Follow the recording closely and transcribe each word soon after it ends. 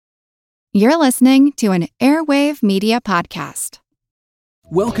You're listening to an Airwave Media Podcast.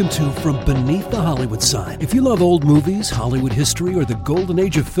 Welcome to From Beneath the Hollywood Sign. If you love old movies, Hollywood history, or the golden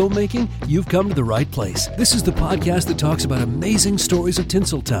age of filmmaking, you've come to the right place. This is the podcast that talks about amazing stories of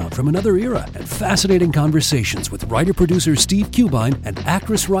Tinseltown from another era and fascinating conversations with writer-producer Steve Cubine and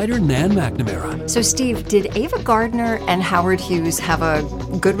actress-writer Nan McNamara. So, Steve, did Ava Gardner and Howard Hughes have a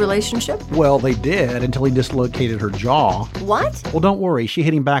good relationship? Well, they did until he dislocated her jaw. What? Well, don't worry. She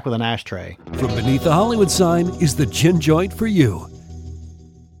hit him back with an ashtray. From Beneath the Hollywood Sign is the gin joint for you.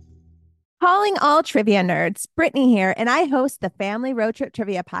 Calling all trivia nerds, Brittany here, and I host the Family Road Trip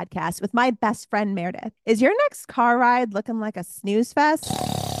Trivia Podcast with my best friend Meredith. Is your next car ride looking like a snooze fest?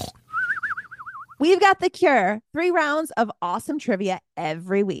 We've got the cure. 3 rounds of awesome trivia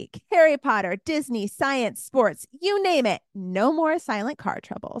every week. Harry Potter, Disney, science, sports, you name it. No more silent car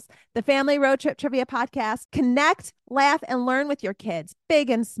troubles. The Family Road Trip Trivia Podcast. Connect, laugh, and learn with your kids,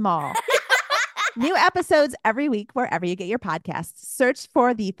 big and small. New episodes every week wherever you get your podcasts. Search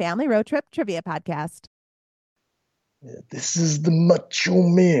for the Family Road Trip Trivia Podcast. This is the Macho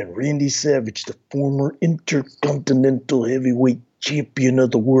Man, Randy Savage, the former Intercontinental Heavyweight Champion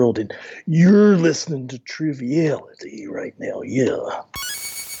of the world, and you're listening to Triviality right now, yeah.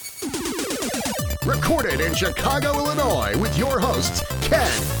 Recorded in Chicago, Illinois, with your hosts,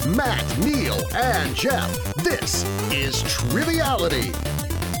 Ken, Matt, Neil, and Jeff. This is Triviality.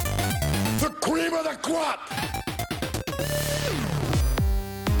 The cream of the crop!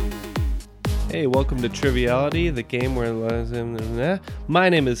 Hey, welcome to Triviality, the game where... My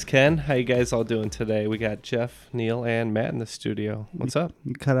name is Ken. How you guys all doing today? We got Jeff, Neil, and Matt in the studio. What's up?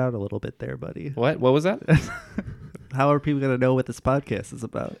 You cut out a little bit there, buddy. What was that? How are people going to know what this podcast is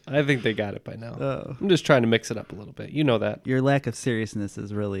about? I think they got it by now. Oh. I'm just trying to mix it up a little bit. You know that. Your lack of seriousness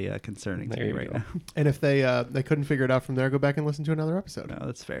is really concerning to me right now. And if they couldn't figure it out from there, go back and listen to another episode. No,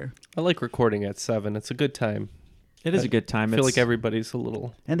 that's fair. I like recording at 7. It's a good time. It is a good time. I feel like everybody's a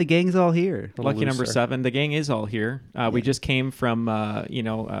little... And the gang's all here. Lucky number 7. The gang is all here. We just came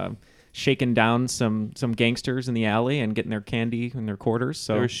from, shaking down some gangsters in the alley and getting their candy and their quarters.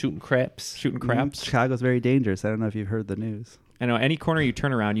 So they were shooting craps. Chicago's very dangerous. I don't know if you've heard the news. I know any corner you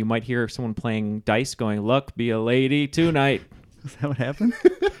turn around, you might hear someone playing dice going, "Luck be a lady tonight." Is that what happened?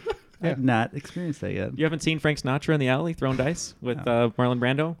 I have not experienced that yet. You haven't seen Frank Sinatra in the alley throwing dice with Marlon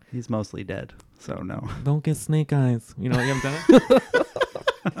Brando? He's mostly dead, so no. Don't get snake eyes. You haven't done it?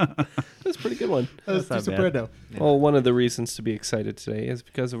 That's a pretty good one. That's Brando. Well, one of the reasons to be excited today is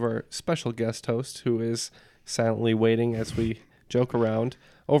because of our special guest host, who is silently waiting as we joke around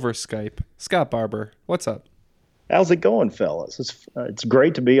over Skype. Scott Barber, what's up? How's it going, fellas? It's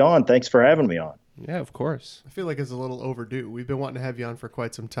great to be on. Thanks for having me on. Yeah, of course. I feel like it's a little overdue. We've been wanting to have you on for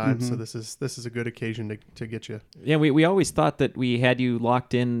quite some time, so this is a good occasion to get you. Yeah, we always thought that we had you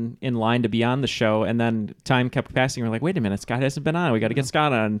locked in line to be on the show, and then time kept passing. We're like, wait a minute, Scott hasn't been on. We got to get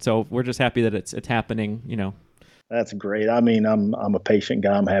Scott on. So we're just happy that it's happening. That's great. I mean, I'm a patient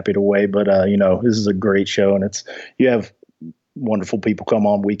guy. I'm happy to wait, but this is a great show, and you have wonderful people come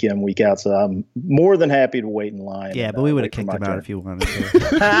on week in, week out, so I'm more than happy to wait in line. Yeah, but we would have kicked him out if you wanted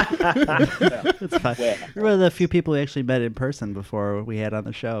to. It's fine. Yeah. You're one of the few people we actually met in person before we had on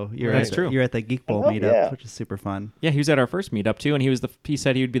the show. That's true. You're at the Geek Bowl meetup, which is super fun. Yeah, he was at our first meetup too, and he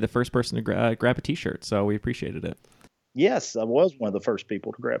said he would be the first person to grab a T-shirt, so we appreciated it. Yes, I was one of the first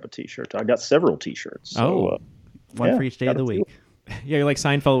people to grab a T-shirt. I got several T-shirts. So, one for each day of the week. Yeah, you're like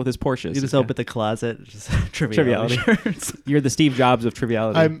Seinfeld with his Porsches. You just open the closet, just triviality. You're the Steve Jobs of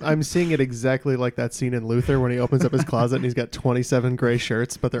Triviality. I'm seeing it exactly like that scene in Luther when he opens up his closet and he's got 27 gray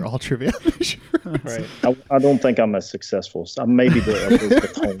shirts, but they're all Triviality shirts. Right. I don't think I'm as successful. I'm maybe the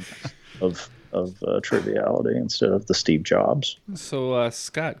tone of Triviality instead of the Steve Jobs. So,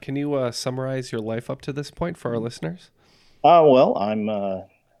 Scott, can you summarize your life up to this point for our listeners? Well, I'm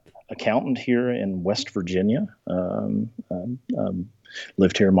accountant here in West Virginia.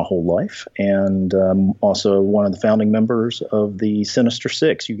 Lived here my whole life, and also one of the founding members of the Sinister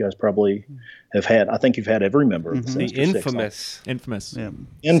Six. You guys probably have had. I think you've had every member of the Sinister Six.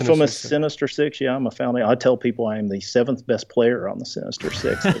 Infamous Sinister Six. Yeah, I'm a founding. I tell people I am the 7th best player on the Sinister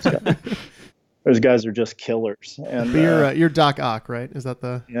Six. Those guys are just killers. And you're Doc Ock, right? Is that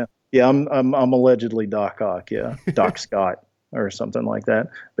the? Yeah. I'm allegedly Doc Ock. Yeah, Doc Scott. Or something like that.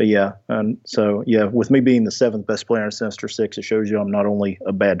 But yeah, and so yeah, with me being the 7th best player in Sinister Six, it shows you I'm not only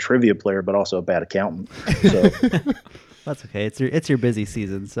a bad trivia player, but also a bad accountant. So that's okay. It's your busy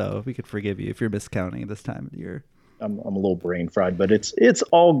season, so we could forgive you if you're miscounting this time of the year. I'm a little brain fried, but it's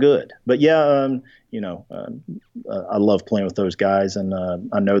all good. But yeah, I love playing with those guys, and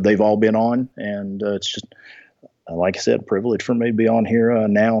I know they've all been on, and it's just like I said, privilege for me to be on here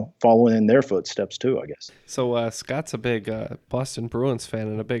now, following in their footsteps too, I guess. So Scott's a big Boston Bruins fan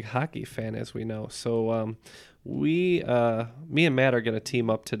and a big hockey fan, as we know. So me and Matt are going to team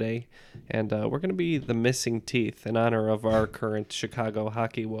up today, and we're going to be the missing teeth in honor of our current Chicago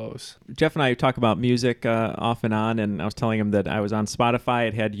hockey woes. Jeff and I talk about music off and on, and I was telling him that I was on Spotify.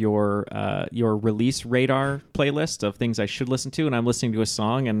 It had your release radar playlist of things I should listen to, and I'm listening to a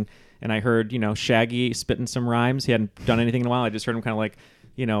song, and I heard, Shaggy spitting some rhymes. He hadn't done anything in a while. I just heard him kind of like,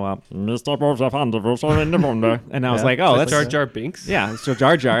 Mr. And I was like, oh, that's Jar Jar Binks. Yeah, it's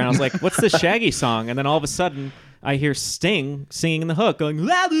Jar Jar. And I was like, what's the Shaggy song? And then all of a sudden, I hear Sting singing in the hook, going,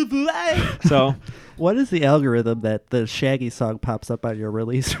 la, la, la. So, what is the algorithm that the Shaggy song pops up on your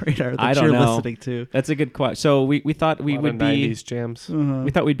release radar that you're listening to? That's a good question. So we thought we would be 90s jams.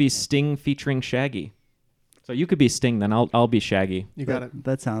 We thought we'd be Sting featuring Shaggy. So you could be Sting, then I'll be Shaggy. You got it.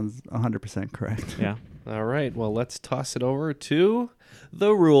 That sounds 100% correct. Yeah. All right. Well, let's toss it over to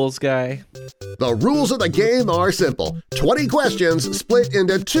the rules guy. The rules of the game are simple. 20 questions split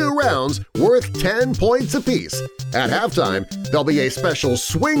into 2 rounds worth 10 points apiece. At halftime, there'll be a special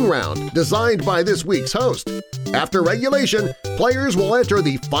swing round designed by this week's host. After regulation, players will enter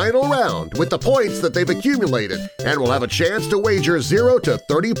the final round with the points that they've accumulated and will have a chance to wager 0 to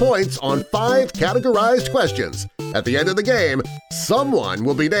 30 points on 5 categorized questions. At the end of the game, someone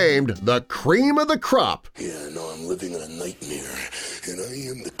will be named the cream of the crop. Yeah, no, I'm living in a nightmare, and I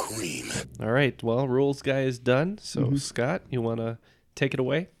am the cream. All right. Well, rules guy is done. So, Scott, you want to take it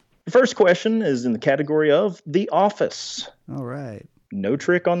away? The first question is in the category of The Office. All right. No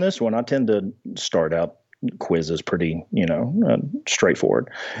trick on this one. I tend to start out quizzes pretty,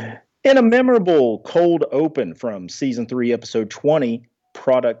 straightforward. In a memorable cold open from Season 3, Episode 20,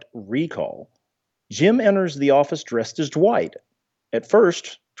 Product Recall, Jim enters the office dressed as Dwight. At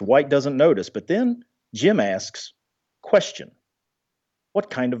first, Dwight doesn't notice, but then Jim asks, question, what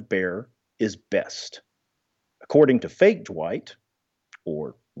kind of bear is best? According to fake Dwight,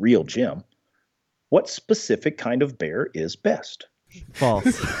 or real Jim, what specific kind of bear is best?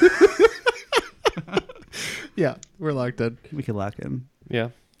 False. Yeah, we're locked in. We can lock in. Yeah.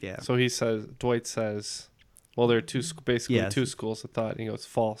 Yeah. So Dwight says, well, there are two schools of thought. And he goes,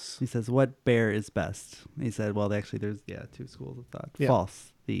 false. He says, what bear is best? He said, well, actually, there's 2 schools of thought. Yeah.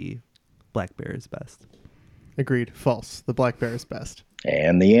 False. The black bear is best. Agreed. False. The black bear is best.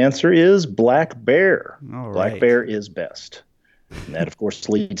 And the answer is black bear. All Black right. bear is best. And that, of course,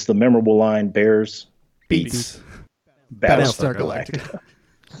 leads to the memorable line, Bears beats Battlestar Galactica.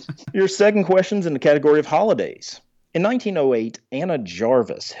 Your second question's in the category of holidays. In 1908, Anna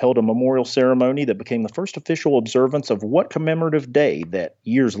Jarvis held a memorial ceremony that became the first official observance of what commemorative day that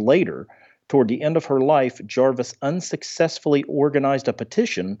years later, toward the end of her life, Jarvis unsuccessfully organized a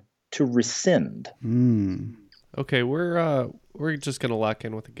petition to rescind. Okay, we're just going to lock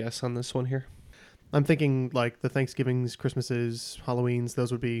in with a guess on this one here. I'm thinking like the Thanksgivings, Christmases, Halloweens,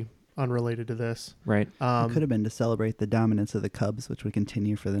 those would be unrelated to this. Right. It could have been to celebrate the dominance of the Cubs, which would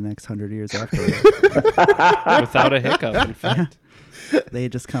continue for the next 100 years after. Without a hiccup, in fact. They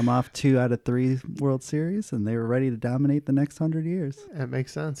had just come off 2 out of 3 World Series, and they were ready to dominate the next 100 years. That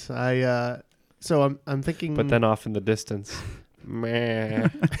makes sense. So I'm thinking. But then off in the distance. Meh.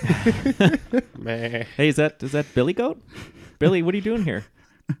 Meh. Hey, is that Billy Goat? Billy, what are you doing here?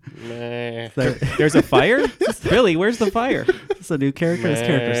 Meh. There's a fire? Billy, where's the fire? It's a new character. His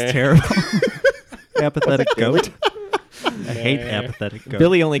character's terrible. Apathetic goat. I hate apathetic goat.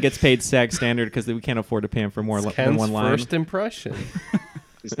 Billy only gets paid SAG standard because we can't afford to pay him for more than one line. First impression.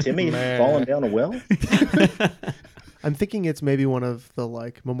 Is Timmy falling down a well? I'm thinking it's maybe one of the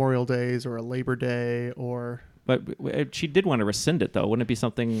like Memorial Days or a Labor Day or. But she did want to rescind it, though. Wouldn't it be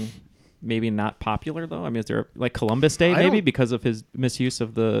something maybe not popular, though? I mean, is there like Columbus Day maybe because of his misuse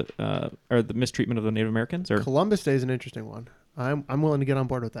of or the mistreatment of the Native Americans? Or Columbus Day is an interesting one. I'm willing to get on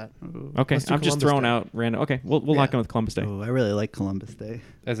board with that. Okay, I'm just throwing out random. Okay, we'll lock in with Columbus Day. Oh, I really like Columbus Day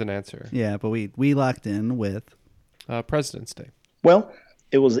as an answer. Yeah, but we locked in with President's Day. Well,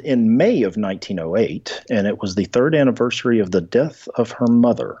 it was in May of 1908, and it was the 3rd anniversary of the death of her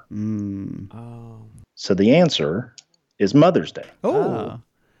mother. Oh. So the answer is Mother's Day. Oh.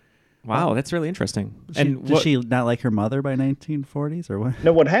 Wow, that's really interesting. Did she not like her mother by 1940s or what?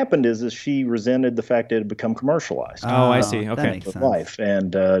 No, what happened is she resented the fact that it had become commercialised. Oh, I see. Okay. That makes sense. Life,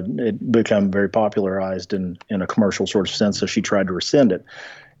 and it became very popularized in a commercial sort of sense, so she tried to rescind it.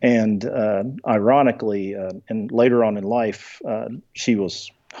 And ironically, and later on in life, she was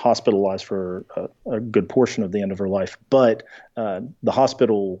hospitalized for a good portion of the end of her life. But the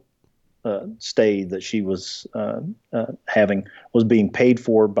hospital stay that she was having was being paid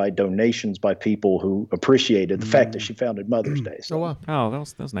for by donations by people who appreciated the fact that she founded Mother's Day. So. Oh, wow. Oh,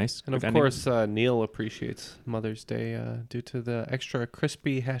 that was nice. And of course, Neil appreciates Mother's Day due to the extra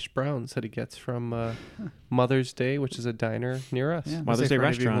crispy hash browns that he gets from Mother's Day, which is a diner near us. Yeah, Mother's Day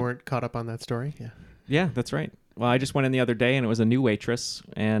restaurant. If you weren't caught up on that story, Yeah, that's right. Well, I just went in the other day, and it was a new waitress,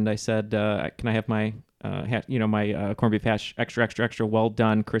 and I said, "Can I have my, my corned beef hash extra, well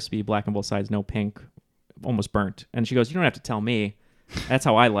done, crispy, black on both sides, no pink, almost burnt?" And she goes, "You don't have to tell me. That's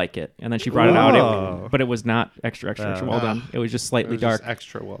how I like it." And then she brought it out, but it was not extra well done. It was just slightly dark, just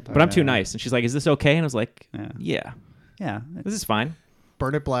extra well done. But I'm too nice. And she's like, "Is this okay?" And I was like, "Yeah, this is fine."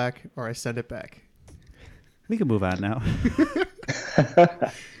 Burn it black, or I send it back. We can move on now.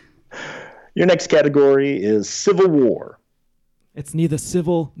 Your next category is Civil War. It's neither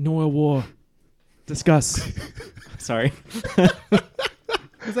civil nor war. Discuss. Sorry.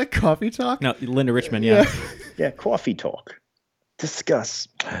 Is that coffee talk? No, Linda Richmond, yeah. Yeah, coffee talk. Discuss.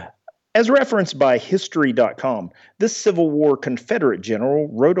 As referenced by History.com, this Civil War Confederate general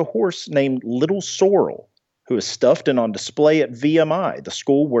rode a horse named Little Sorrel, who is stuffed and on display at VMI, the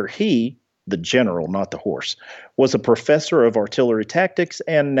school where he, the general, not the horse, was a professor of artillery tactics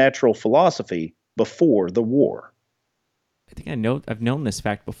and natural philosophy before the war. I think I've known this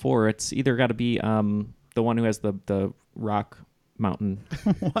fact before. It's either got to be the one who has the rock mountain.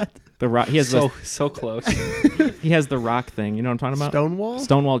 What? The rock. He has so close. He has the rock thing. You know what I'm talking about?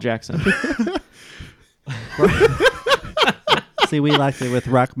 Stonewall Jackson. See, we liked it with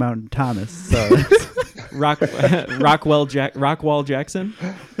Rock Mountain Thomas. So Rockwall Jackson.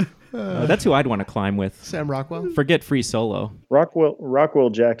 That's who I'd want to climb with. Sam Rockwell? Forget Free Solo. Rockwell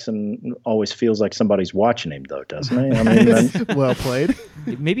Jackson always feels like somebody's watching him, though, doesn't he? I mean, well played.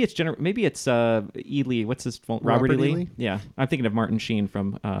 Maybe it's E. Lee. What's his phone? Robert E. Lee? Yeah, I'm thinking of Martin Sheen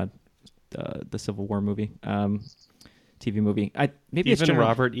from the Civil War movie, TV movie. Maybe even it's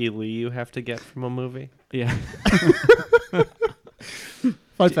Robert E. Lee you have to get from a movie. Yeah.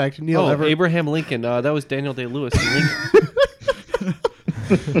 Fun fact: Neil Abraham Lincoln. That was Daniel Day-Lewis.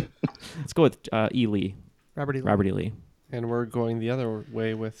 Let's go with E. Lee. Robert E. Lee. And we're going the other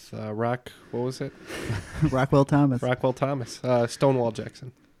way with what was it? Rockwell Thomas. Stonewall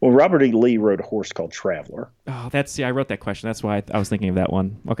Jackson. Well, Robert E. Lee rode a horse called Traveler. Oh, I wrote that question. That's why I was thinking of that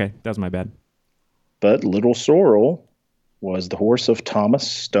one. Okay, that was my bad. But Little Sorrel was the horse of Thomas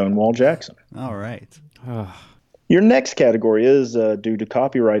Stonewall Jackson. All right. Your next category is, due to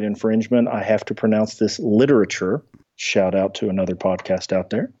copyright infringement, I have to pronounce this literature. Shout out to another podcast out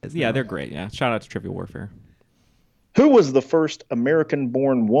there. Yeah, they're great. Yeah, shout out to Trivial Warfare. Who was the first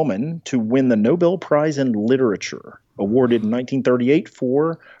American-born woman to win the Nobel Prize in Literature, awarded in 1938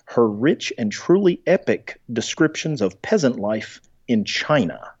 for her rich and truly epic descriptions of peasant life in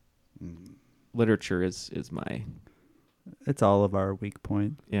China? Literature is my... It's all of our weak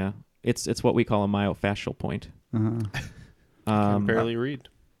point. Yeah, it's what we call a myofascial point. Uh-huh. I can barely read.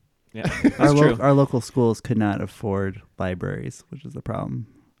 Yeah, that's true. Our local schools could not afford libraries, which is the problem.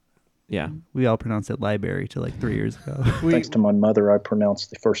 Yeah. We all pronounced it library till like 3 years ago. Thanks to my mother, I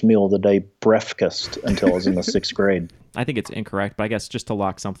pronounced the first meal of the day breakfast until I was in the 6th grade. I think it's incorrect, but I guess just to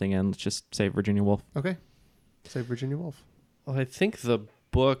lock something in, let's just say Virginia Woolf. Okay. Say Virginia Woolf. Well, I think the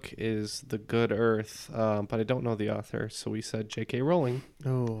book is The Good Earth, but I don't know the author, so we said J.K. Rowling.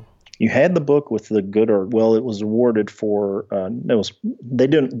 Oh. You had the book with the good Earth. Well, it was awarded for. They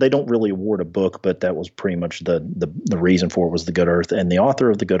don't really award a book, but that was pretty much the reason for it was the Good Earth, and the author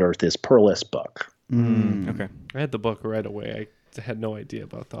of the Good Earth is Pearl S. Buck. Okay, I had the book right away. I had no idea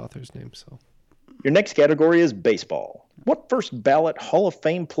about the author's name. So, your next category is baseball. What first ballot Hall of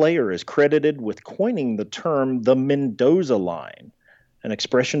Fame player is credited with coining the term the Mendoza line, an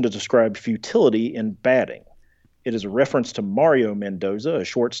expression to describe futility in batting? It is a reference to Mario Mendoza, a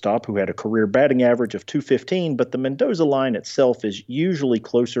shortstop who had a career batting average of .215, but the Mendoza line itself is usually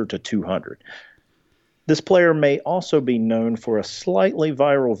closer to .200. This player may also be known for a slightly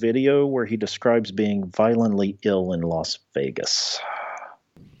viral video where he describes being violently ill in Las Vegas.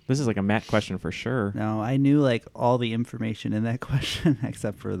 This is like a Matt question for sure. No, I knew like all the information in that question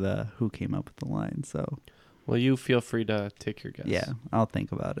except for the who came up with the line. So, well, you feel free to take your guess. Yeah, I'll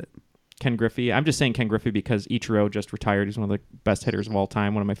think about it. Ken Griffey. I'm just saying Ken Griffey because Ichiro just retired. He's one of the best hitters of all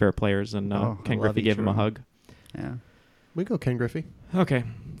time, one of my favorite players, and Ken Griffey gave him a hug. Yeah. We go Ken Griffey. Okay,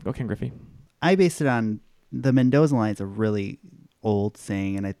 go Ken Griffey. I based it on the Mendoza line. It's a really old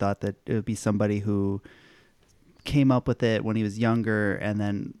saying, and I thought that it would be somebody who came up with it when he was younger and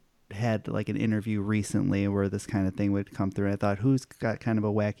then had like an interview recently where this kind of thing would come through. And I thought, who's got kind of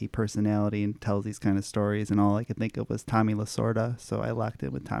a wacky personality and tells these kind of stories? And all I could think of was Tommy Lasorda. So I locked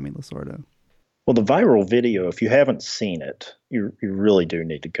in with Tommy Lasorda. Well, the viral video, if you haven't seen it, you really do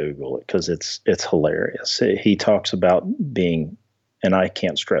need to Google it because it's hilarious. He talks about being, and I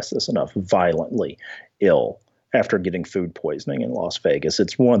can't stress this enough, violently ill after getting food poisoning in Las Vegas.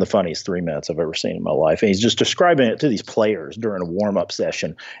 It's one of the funniest 3 minutes I've ever seen in my life. And he's just describing it to these players during a warm-up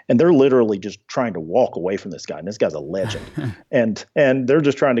session. And they're literally just trying to walk away from this guy. And this guy's a legend. and they're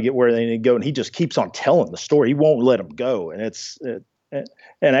just trying to get where they need to go. And he just keeps on telling the story. He won't let them go. And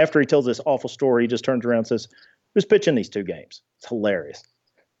and after he tells this awful story, he just turns around and says, who's pitching these 2 games? It's hilarious.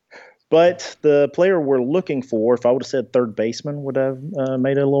 But the player we're looking for, if I would have said third baseman, would have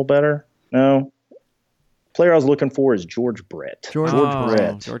made it a little better. No. Player I was looking for is George Brett.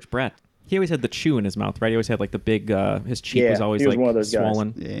 George Brett. He always had the chew in his mouth, right? He always had like the big, his cheek was always like one of those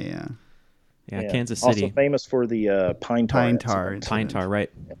swollen. Guys. Yeah, Kansas City. Also famous for the pine tar. Pine tar, right.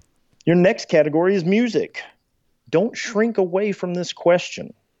 Yeah. Your next category is music. Don't shrink away from this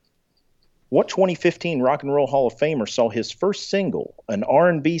question. What 2015 Rock and Roll Hall of Famer saw his first single, an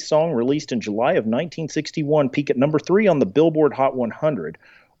R&B song released in July of 1961, peak at number 3 on the Billboard Hot 100,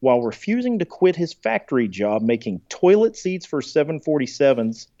 while refusing to quit his factory job making toilet seats for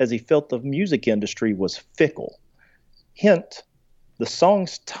 747s as he felt the music industry was fickle? Hint, the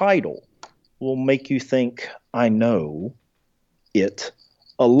song's title will make you think, I know it,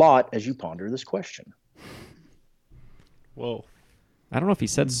 a lot as you ponder this question. Whoa. I don't know if he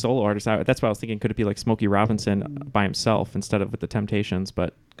said solo artist. That's what I was thinking. Could it be like Smokey Robinson by himself instead of with the Temptations?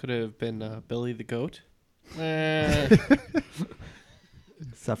 But could it have been Billy the Goat?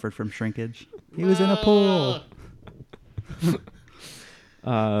 Suffered from shrinkage. He was in a pool.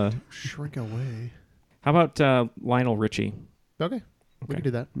 Shrink away. How about Lionel Richie? Okay. We can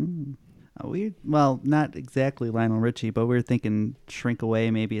do that. Well, not exactly Lionel Richie, but we were thinking shrink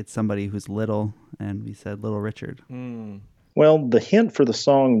away. Maybe it's somebody who's little, and we said Little Richard. Well, the hint for the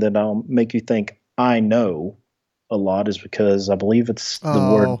song that I'll make you think I know a lot is because I believe it's the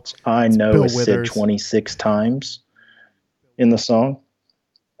words I know is said 26 times in the song.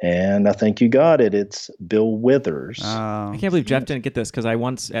 And I think you got it. It's Bill Withers. I can't believe Jeff didn't get this because I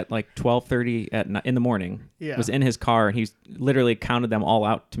once at like 12:30 in the morning was in his car and he literally counted them all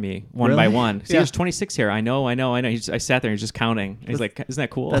out to me one by one. See, there's 26 here. I know. I sat there and he's just counting. He's like, isn't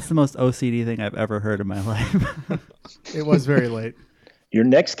that cool? That's the most OCD thing I've ever heard in my life. It was very late. Your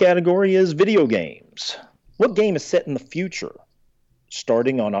next category is video games. What game is set in the future?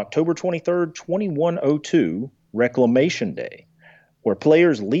 Starting on October 23rd, 2102, Reclamation Day, where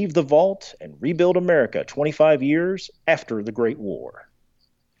players leave the vault and rebuild America 25 years after the Great War.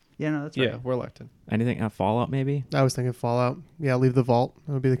 Yeah, no, that's right. Yeah, we're locked in. Anything? Fallout, maybe? I was thinking Fallout. Yeah, leave the vault.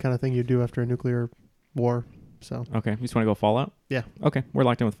 That would be the kind of thing you do after a nuclear war. So okay, you just want to go Fallout? Yeah. Okay, we're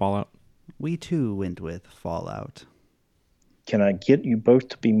locked in with Fallout. We too went with Fallout. Can I get you both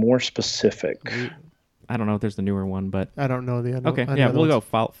to be more specific? I don't know if there's the newer one, but I don't know the other. Okay, yeah, we'll go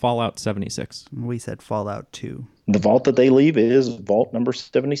Fallout 76. We said Fallout 2. The vault that they leave is vault number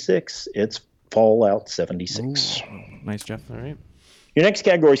 76. It's Fallout 76. Ooh. Nice, Jeff. All right. Your next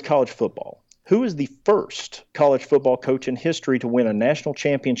category is college football. Who is the first college football coach in history to win a national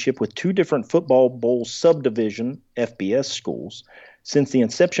championship with 2 different football bowl subdivision (FBS) schools since the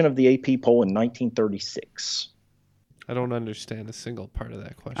inception of the AP poll in 1936? I don't understand a single part of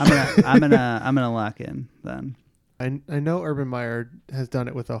that question. I'm gonna lock in then. I know Urban Meyer has done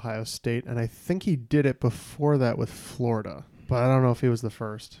it with Ohio State, and I think he did it before that with Florida, but I don't know if he was the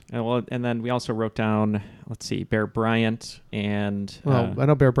first. And then we also wrote down, let's see, Bear Bryant and... Well, I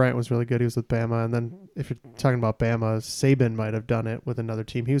know Bear Bryant was really good. He was with Bama, and then if you're talking about Bama, Saban might have done it with another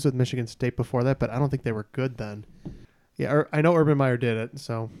team. He was with Michigan State before that, but I don't think they were good then. Yeah, I know Urban Meyer did it,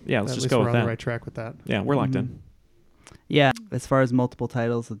 so yeah, let's at just least go we're with on that. the right track with that. Yeah, we're locked in. Yeah, as far as multiple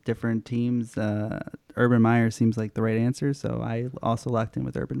titles with different teams, Urban Meyer seems like the right answer, so I also locked in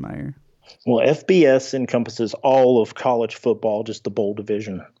with Urban Meyer. Well, FBS encompasses all of college football, just the bowl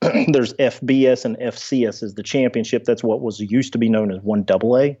division. There's FBS and FCS is the championship. That's what was used to be known as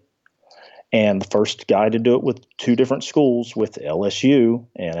 1AA. And the first guy to do it with 2 different schools with LSU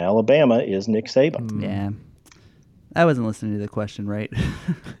and Alabama is Nick Saban. Yeah. I wasn't listening to the question right.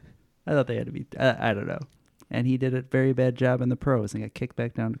 I thought they had to be, I don't know. And he did a very bad job in the pros and got kicked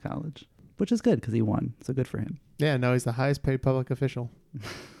back down to college, which is good because he won. So good for him. Yeah, now he's the highest paid public official.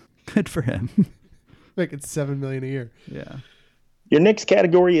 Good for him. Making $7 million a year. Yeah. Your next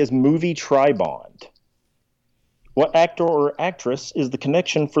category is movie tri-bond. What actor or actress is the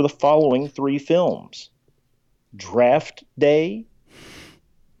connection for the following 3 films? Draft Day,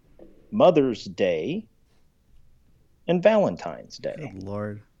 Mother's Day, and Valentine's Day. Good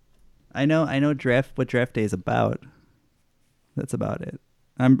Lord. I know what draft day is about. That's about it.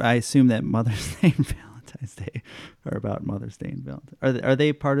 I assume that Mother's Day and Valentine's Day are about Mother's Day and Valentine's. Are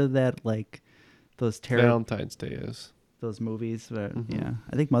they part of that, like those Valentine's Day is those movies? Yeah,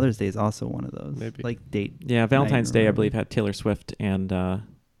 I think Mother's Day is also one of those. Maybe like date. Yeah, Valentine's Day I believe had Taylor Swift and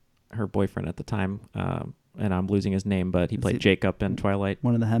her boyfriend at the time, and I'm losing his name, but he played Jacob in Twilight.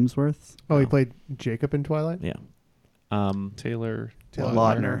 One of the Hemsworths. Oh, he played Jacob in Twilight. Yeah. Taylor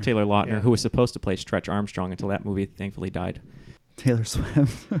Lautner, Yeah. who was supposed to play Stretch Armstrong until that movie thankfully died. Taylor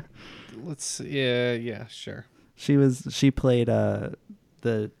Swift. Yeah, sure. She played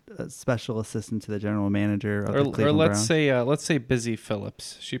the special assistant to the general manager of the Cleveland Browns. Let's say Busy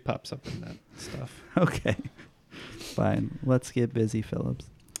Phillips. She pops up in that stuff. Okay, fine. Let's get Busy Phillips.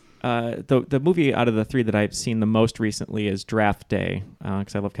 The movie out of the three that I've seen the most recently is Draft Day,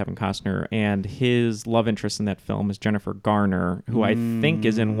 because I love Kevin Costner, and his love interest in that film is Jennifer Garner, who I think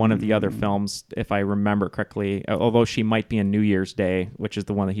is in one of the other films, if I remember correctly, although she might be in New Year's Day, which is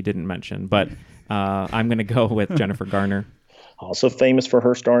the one that he didn't mention. But I'm going to go with Jennifer Garner. Also famous for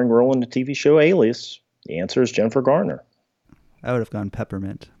her starring role in the TV show Alias. The answer is Jennifer Garner. I would have gone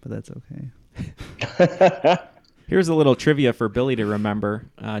Peppermint, but that's okay. Here's a little trivia for Billy to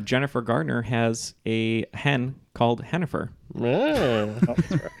remember. Jennifer Garner has a hen called Hennifer.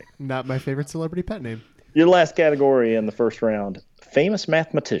 That's right. Not my favorite celebrity pet name. Your last category in the first round, famous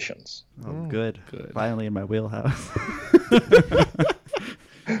mathematicians. Oh, good. Finally in my wheelhouse.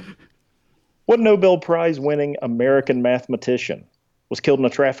 What Nobel Prize winning American mathematician was killed in a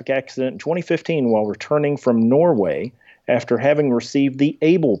traffic accident in 2015 while returning from Norway after having received the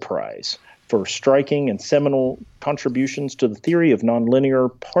Abel Prize for striking and seminal contributions to the theory of nonlinear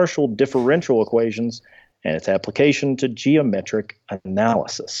partial differential equations and its application to geometric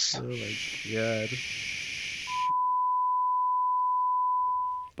analysis? Oh my God.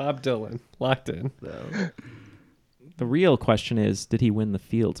 Bob Dylan, locked in. No. The real question is, did he win the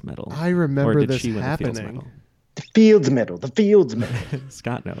Fields Medal? I remember or did this she win happening. The Fields Medal? The Fields Medal.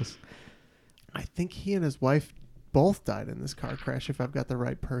 Scott knows. I think he and his wife both died in this car crash, if I've got the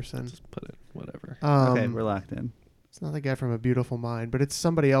right person. Just put it, whatever. Okay, we're locked in. It's not the guy from A Beautiful Mind, but it's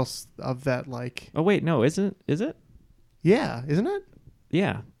somebody else of that, like... Oh, wait, no, is it? Yeah, isn't it?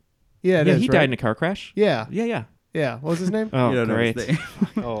 Yeah. Yeah, it is, he right? died in a car crash? Yeah. Yeah. Yeah, what was his name? Oh, You don't know great. his name.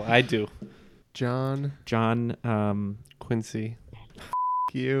 Oh, I do. John Quincy.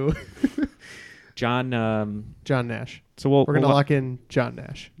 you. John Nash. So we're going to lock in John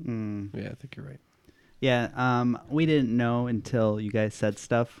Nash. Yeah, I think you're right. Yeah, we didn't know until you guys said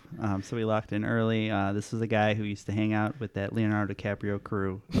stuff, so we locked in early. This was a guy who used to hang out with that Leonardo DiCaprio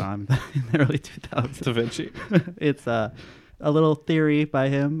crew in the early 2000s. Da Vinci. It's a little theory by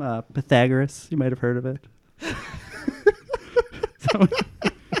him, Pythagoras. You might have heard of it. So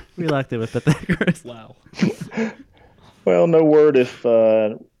we locked in with Pythagoras. Wow. Well, no word if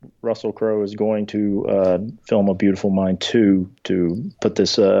Russell Crowe is going to film A Beautiful Mind 2 to put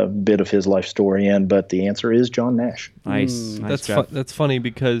this bit of his life story in, but the answer is John Nash. Nice. That's funny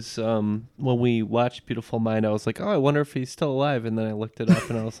because when we watched Beautiful Mind, I was like, oh, I wonder if he's still alive, and then I looked it up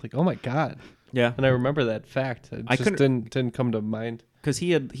and I was like, oh my God. Yeah. And I remember that fact. It just didn't come to mind. Because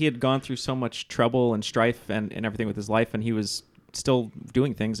he had gone through so much trouble and strife and everything with his life, and he was still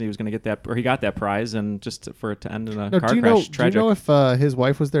doing things, and he was going to get that, or he got that prize, and just for it to end in a car crash, tragic. Do you know if his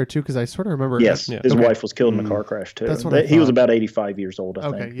wife was there too? Because I sort of remember. Yes, his wife was killed in a car crash too. That's what he was about 85 years old,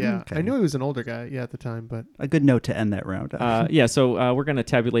 I think. Okay, yeah. I knew he was an older guy, at the time, but a good note to end that round. Yeah, so we're going to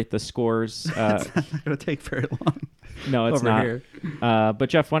tabulate the scores. It's not going to take very long. No, it's over not. Here. But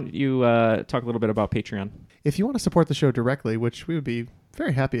Jeff, why don't you talk a little bit about Patreon? If you want to support the show directly, which we would be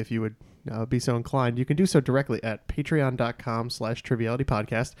very happy if you would be so inclined, you can do so directly at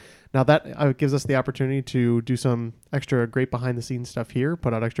patreon.com/trivialitypodcast. Now that gives us the opportunity to do some extra great behind the scenes stuff here,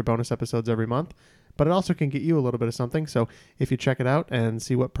 put out extra bonus episodes every month, but it also can get you a little bit of something. So if you check it out and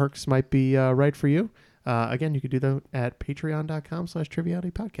see what perks might be right for you, again, you could do that at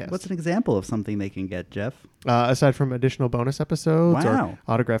patreon.com/trivialitypodcast. What's an example of something they can get, Jeff? Aside from additional bonus episodes or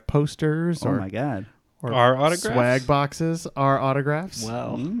autographed posters my God. Or our autographs? Swag boxes, our autographs.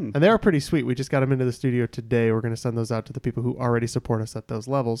 Wow. And they are pretty sweet. We just got them into the studio today. We're going to send those out to the people who already support us at those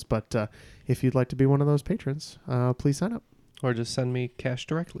levels. But if you'd like to be one of those patrons, please sign up. Or just send me cash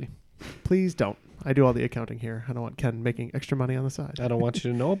directly. Please don't. I do all the accounting here. I don't want Ken making extra money on the side. I don't want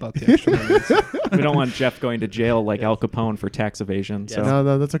you to know about the extra money. We don't want Jeff going to jail like Al Capone for tax evasion. So.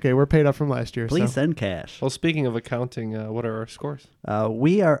 No, that's okay. We're paid up from last year. Please send cash. Well, speaking of accounting, what are our scores?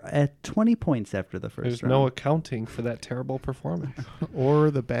 We are at 20 points after the first There's round. no accounting for that terrible performance.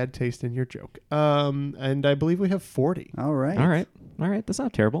 Or the bad taste in your joke. And I believe we have 40. All right. That's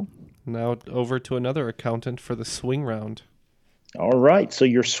not terrible. Now over to another accountant for the swing round. All right. So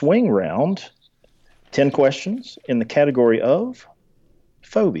your swing round, 10 questions in the category of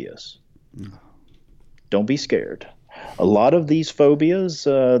phobias. Don't be scared. A lot of these phobias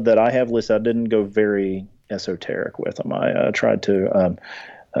that I have listed, I didn't go very esoteric with them. I tried to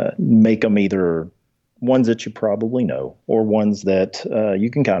make them either ones that you probably know or ones that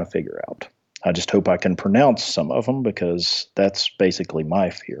you can kind of figure out. I just hope I can pronounce some of them because that's basically my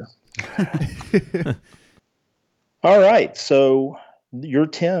fear. All right. So your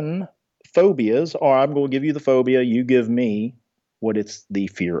 10 phobias are, I'm going to give you the phobia. You give me what it's the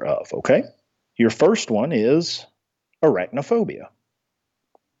fear of. Okay. Your first one is arachnophobia.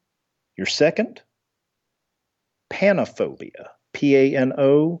 Your second, panophobia.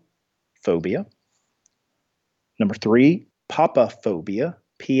 P-A-N-O phobia. Number 3, papaphobia.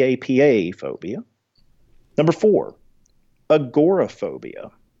 P-A-P-A phobia. Number 4, agoraphobia.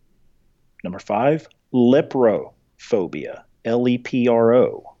 Number 5, leprophobia.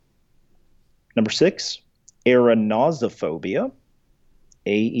 L-E-P-R-O. Number 6, aeronausophobia.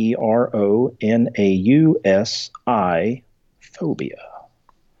 A-E-R-O-N-A-U-S-I phobia.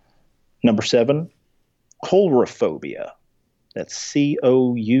 Number 7, coulrophobia. That's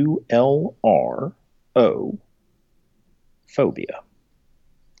C-O-U-L-R-O phobia.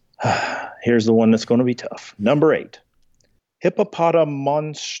 Here's the one that's going to be tough. Number 8,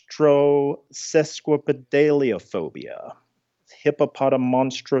 hippopotamonstrosesquipedaliophobia.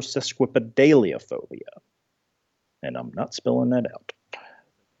 Hippopotamonstrosesquipedaliophobia. And I'm not spelling that out.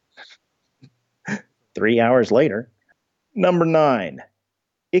 3 hours later. Number 9,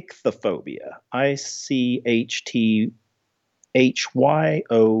 ichthyophobia. I-C-H-T-H-Y-O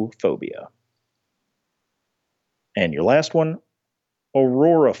phobia. And your last one,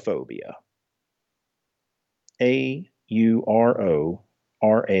 auroraphobia. A-U-R-O-R-A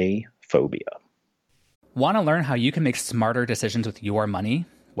phobia. Want to learn how you can make smarter decisions with your money?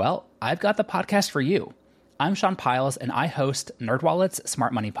 Well, I've got the podcast for you. I'm Sean Piles, and I host NerdWallet's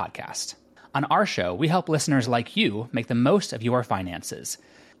Smart Money Podcast. On our show, we help listeners like you make the most of your finances.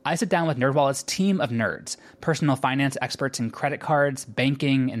 I sit down with NerdWallet's team of nerds, personal finance experts in credit cards,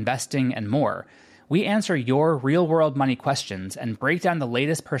 banking, investing, and more. We answer your real-world money questions and break down the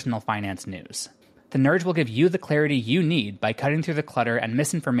latest personal finance news. The nerds will give you the clarity you need by cutting through the clutter and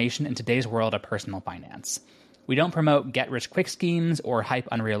misinformation in today's world of personal finance. We don't promote get-rich-quick schemes or hype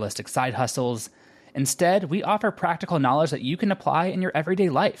unrealistic side hustles. Instead, we offer practical knowledge that you can apply in your everyday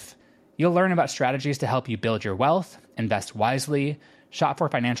life. You'll learn about strategies to help you build your wealth, invest wisely, shop for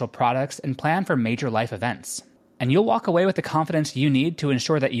financial products, and plan for major life events. And you'll walk away with the confidence you need to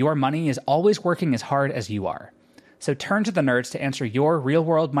ensure that your money is always working as hard as you are. So turn to the nerds to answer your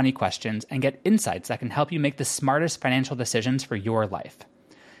real-world money questions and get insights that can help you make the smartest financial decisions for your life.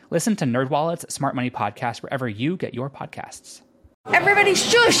 Listen to NerdWallet's Smart Money Podcast wherever you get your podcasts. Everybody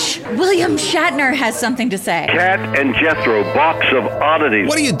shush! William Shatner has something to say. Cat and Jethro, box of oddities.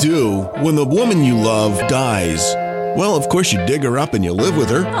 What do you do when the woman you love dies? Well, of course, you dig her up and you live with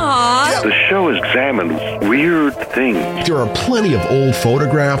her. Aww. The show examines weird things. There are plenty of old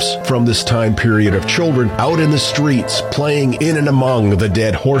photographs from this time period of children out in the streets playing in and among the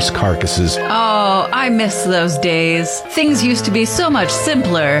dead horse carcasses. Oh, I miss those days. Things used to be so much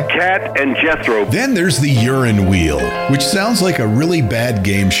simpler. Cat and Jethro. Then there's the urine wheel, which sounds like a really bad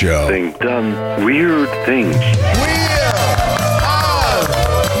game show. They've done weird things.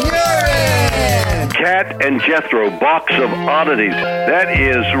 Cat and Jethro, box of oddities. That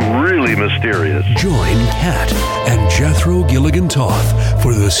is really mysterious. Join Cat and Jethro Gilligan Toth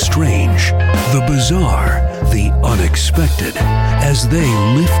for the strange, the bizarre, the unexpected, as they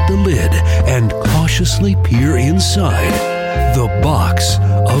lift the lid and cautiously peer inside the Box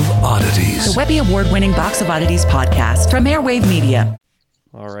of Oddities. The Webby Award-winning Box of Oddities podcast from Airwave Media.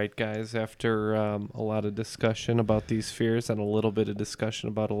 All right, guys, after a lot of discussion about these fears and a little bit of discussion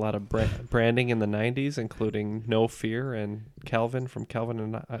about a lot of branding in the 90s, including No Fear and Calvin from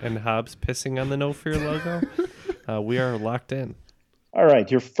Calvin and Hobbes pissing on the No Fear logo, we are locked in. All right,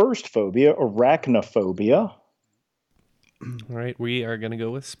 your first phobia, arachnophobia. All right, we are going to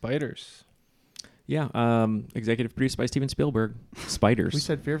go with spiders. Yeah, executive produced by Steven Spielberg. Spiders. We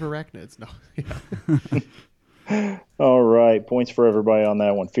said fear of arachnids. No. All right, points for everybody on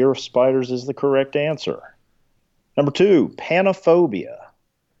that one. Fear of spiders is the correct answer. Number 2, panophobia.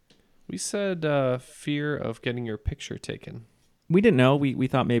 We said fear of getting your picture taken. We didn't know. We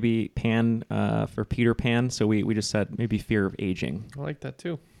thought maybe Pan for Peter Pan, so we just said maybe fear of aging. I like that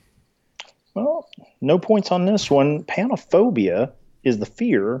too. Well, no points on this one. Panophobia is the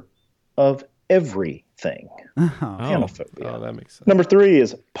fear of everything. Panophobia. Oh, that makes sense. Number 3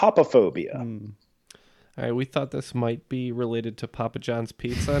 is papaphobia. All right, we thought this might be related to Papa John's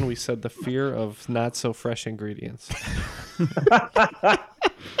pizza, and we said the fear of not so fresh ingredients.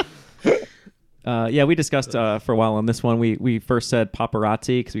 Yeah, we discussed for a while on this one. We first said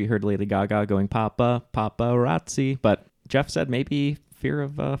paparazzi because we heard Lady Gaga going paparazzi, but Jeff said maybe fear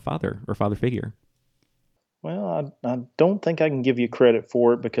of father or father figure. Well, I don't think I can give you credit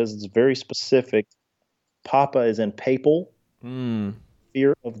for it because it's very specific. Papa is in papal.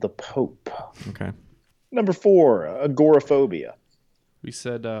 Fear of the Pope. Okay. Number 4, agoraphobia. We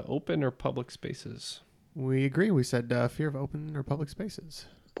said open or public spaces. We agree. We said fear of open or public spaces.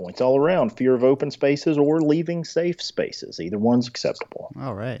 Points all around. Fear of open spaces or leaving safe spaces. Either one's acceptable.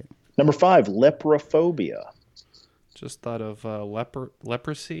 All right. Number 5, leprophobia. Just thought of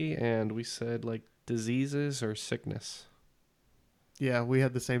leprosy, and we said like diseases or sickness. Yeah, we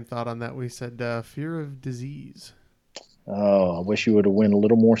had the same thought on that. We said fear of disease. Oh, I wish you would have went a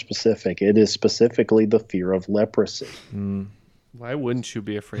little more specific. It is specifically the fear of leprosy. Why wouldn't you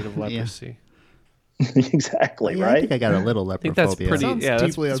be afraid of leprosy? Exactly, Yeah, right? I think I got a little leprophobia. I think that's pretty. Sounds Yeah,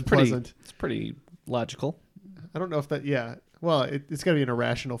 deeply that's unpleasant. It's pretty logical. I don't know if that. Yeah. Well, it's got to be an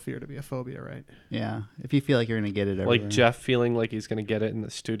irrational fear to be a phobia, right? Yeah. If you feel like you're going to get it everywhere. Like Jeff feeling like he's going to get it in the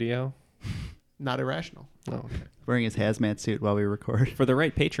studio. Not irrational. Oh, okay. Wearing his hazmat suit while we record. For the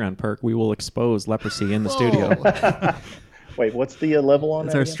right Patreon perk, we will expose leprosy in the studio. Wait, what's the level on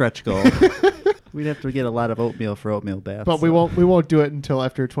That's that? our again? stretch goal. We'd have to get a lot of oatmeal for oatmeal baths. But we won't do it until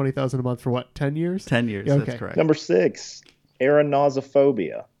after 20,000 a month for what? 10 years? 10 years. Yeah, That's correct. Number 6,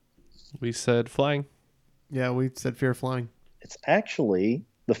 aeronausophobia. We said flying. Yeah, we said fear of flying. It's actually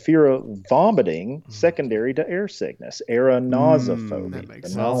the fear of vomiting secondary to air sickness. Aeronausophobia. That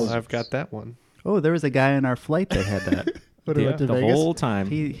makes Well, I've got that one. Oh, there was a guy on our flight that had that. The whole time.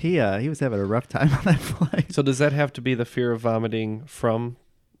 He was having a rough time on that flight. So does that have to be the fear of vomiting from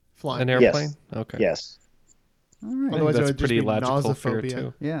Flying. an airplane? Yes. Okay. Yes. All right. Otherwise, it That's would just pretty be logical fear nausophobia.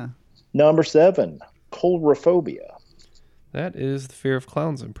 too. Yeah. Number 7, coulrophobia. That is the fear of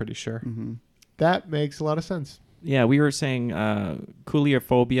clowns, I'm pretty sure. Mm-hmm. That makes a lot of sense. Yeah, we were saying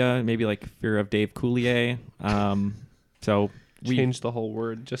couliophobia, maybe like fear of Dave Coulier. So we Change the whole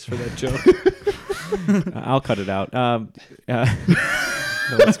word just for that joke. I'll cut it out. No,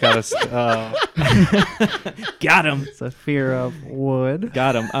 it's got us. Got him. It's a fear of wood.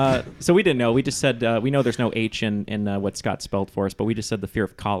 Got him. So we didn't know. We just said we know there's no H in what Scott spelled for us, but we just said the fear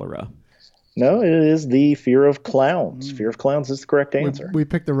of cholera. No, it is the fear of clowns. Fear of clowns is the correct answer. We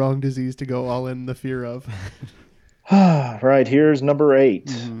picked the wrong disease to go all in the fear of. Right, here's number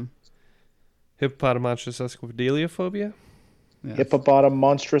 8. Hippopotamonstrosesquipedaliophobia. Yes.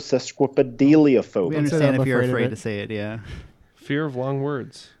 Hippopotamonstrosesquipedaliophobia. We understand I'm if you're afraid of afraid it. to say it, yeah. Fear of long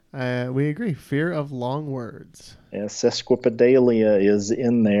words. We agree. Fear of long words. Yeah, sesquipedalia is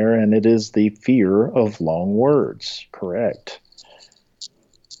in there, and it is the fear of long words. Correct.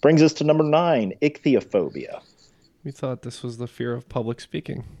 Brings us to number 9, ichthyophobia. We thought this was the fear of public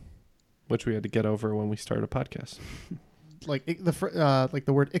speaking, which we had to get over when we started a podcast. Like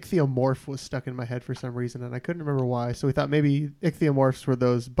the word ichthyomorph was stuck in my head for some reason, and I couldn't remember why. So we thought maybe ichthyomorphs were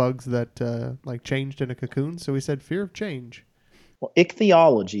those bugs that like changed in a cocoon. So we said fear of change. Well,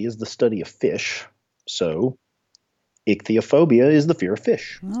 ichthyology is the study of fish, so ichthyophobia is the fear of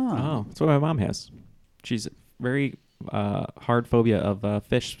fish. Oh, that's what my mom has. She's very hard phobia of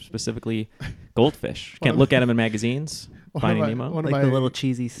fish, specifically goldfish. Can't look at them in magazines. Finding Nemo. Like the little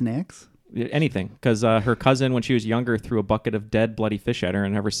cheesy snacks? Anything, because her cousin, when she was younger, threw a bucket of dead, bloody fish at her,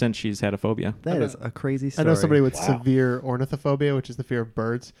 and ever since she's had a phobia. That is a crazy story. I know somebody with severe ornithophobia, which is the fear of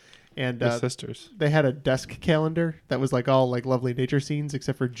birds. And Your sisters. They had a desk calendar that was like all like lovely nature scenes,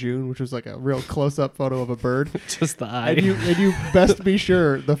 except for June, which was like a real close-up photo of a bird. Just the eye. And you best be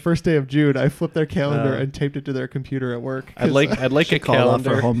sure the first day of June, I flipped their calendar and taped it to their computer at work. I'd like a calendar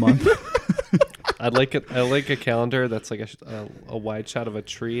for a whole month. I'd like a calendar that's like a wide shot of a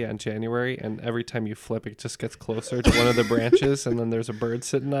tree on January, and every time you flip, it just gets closer to one of the branches, and then there's a bird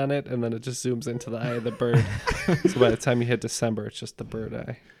sitting on it, and then it just zooms into the eye of the bird. So by the time you hit December, it's just the bird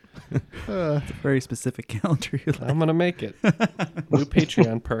eye. It's a very specific calendar. You like. I'm gonna make it. New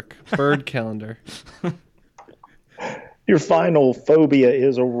Patreon perk, bird calendar. Your final phobia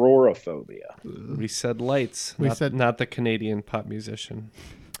is agoraphobia. We said lights. Not the Canadian pop musician.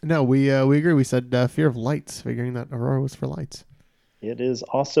 No, we agree. We said fear of lights, figuring that Aurora was for lights. It is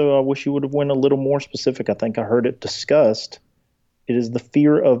also, I wish you would have went a little more specific. I think I heard it discussed. It is the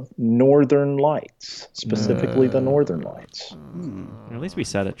fear of northern lights, specifically the northern lights. At least we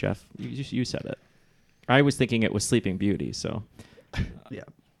said it, Jeff. You said it. I was thinking it was Sleeping Beauty, so. Yeah.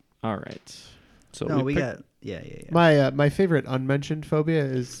 All right. So we got... Yeah. My favorite unmentioned phobia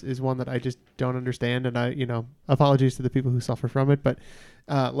is one that I just don't understand, and I apologies to the people who suffer from it, but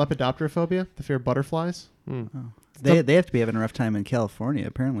lepidopterophobia, the fear of butterflies. Oh. They have to be having a rough time in California.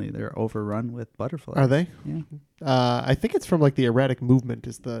 Apparently, they're overrun with butterflies. Are they? Yeah. I think it's from like the erratic movement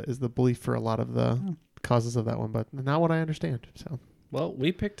is the belief for a lot of the causes of that one, but not what I understand. So. Well,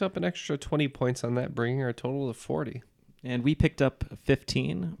 we picked up an extra 20 points on that, bringing our total to 40. And we picked up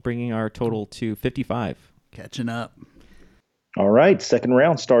 15, bringing our total to 55. Catching up. All right, second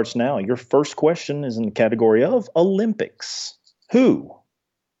round starts now. Your first question is in the category of Olympics. Who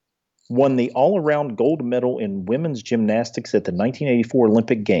won the all-around gold medal in women's gymnastics at the 1984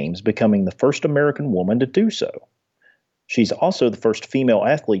 Olympic Games, becoming the first American woman to do so? She's also the first female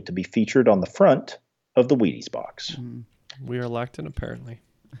athlete to be featured on the front of the Wheaties box. We are locked in, apparently.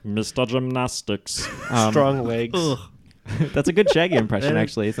 Mr. Gymnastics. Strong legs. That's a good Shaggy impression,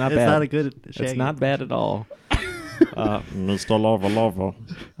 actually. It's not bad. It's not a good Shaggy. It's not bad at all. Mr. Lava.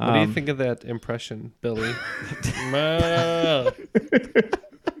 What do you think of that impression, Billy?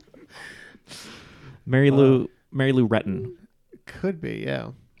 Mary Lou Retton. Could be,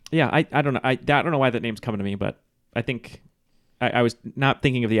 yeah. Yeah, I don't know. I don't know why that name's coming to me, but I think I was not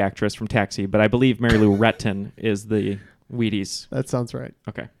thinking of the actress from Taxi, but I believe Mary Lou Retton is the Wheaties. That sounds right.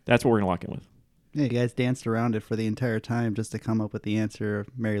 Okay, that's what we're gonna lock in with. Yeah, you guys danced around it for the entire time just to come up with the answer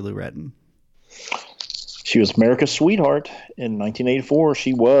of Mary Lou Retton. She was America's sweetheart. In 1984,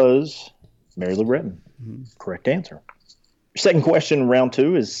 she was Mary Lou Retton. Correct answer. Second question, round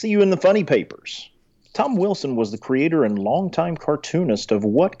two, is See You in the Funny Papers. Tom Wilson was the creator and longtime cartoonist of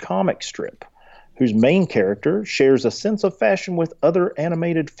what comic strip, whose main character shares a sense of fashion with other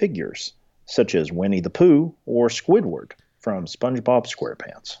animated figures, such as Winnie the Pooh or Squidward from SpongeBob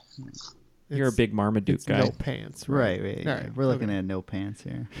SquarePants? You're a big Marmaduke guy. No pants. Right. All right. We're looking at no pants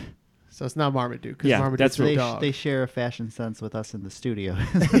here. So it's not Marmaduke. Yeah, Marmaduke's that's a dog. They share a fashion sense with us in the studio.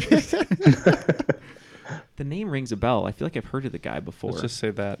 The name rings a bell. I feel like I've heard of the guy before. Let's just say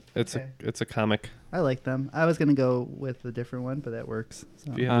that. It's a comic. I like them. I was going to go with a different one, but that works.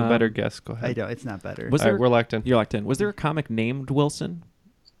 So. If you have a better guess, go ahead. I don't. It's not better. All right, we're locked in. You're locked in. Was there a comic named Wilson?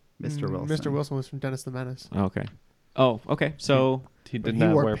 Mr. Wilson. Mr. Wilson was from Dennis the Menace. Oh, okay. Oh, okay. So he did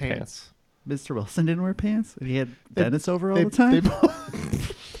not wear pants. Mr. Wilson didn't wear pants? And he had Dennis over all the time?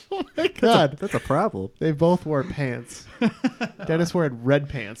 Oh my God. That's a problem. They both wore pants. Dennis wore red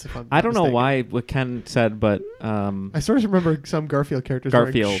pants, if I'm not I don't know mistaken. why what Ken said, but I sort of remember some Garfield characters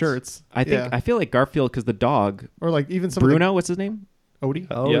wearing shirts. I feel like Garfield because the dog. Or like even some Bruno, what's his name? Odie.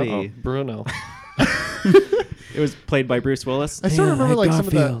 Yeah, Bruno. It was played by Bruce Willis. I sort of remember like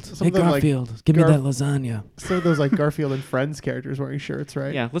Garfield. some of the Garfield, like give me that lasagna. Some of those like Garfield and Friends characters wearing shirts,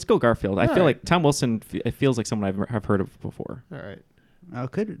 right? Yeah, let's go Garfield. I feel like Tom Wilson. It feels like someone I've heard of before. All right. Oh,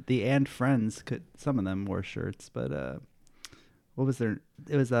 Friends some of them wore shirts, but what was their?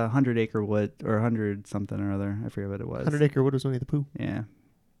 It was 100 Acre Wood or 100 something or other. I forget what it was. 100 Acre Wood was Winnie the Pooh. Yeah,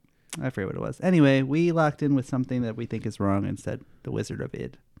 I forget what it was. Anyway, we locked in with something that we think is wrong and said The Wizard of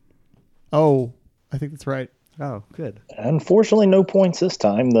Id. Oh, I think that's right. Oh, good. Unfortunately, no points this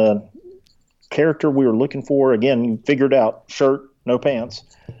time. The character we were looking for, again, you figured out, shirt, no pants.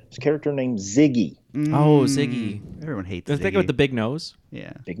 This character named Ziggy. Oh, Ziggy. Everyone hates Ziggy. Think about the big nose.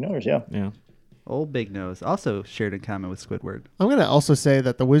 Yeah. Big nose, yeah. Yeah. Old Big Nose. Also shared in common with Squidward. I'm going to also say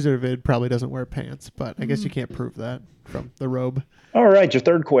that the Wizard of Id probably doesn't wear pants, but I guess you can't prove that from the robe. All right, your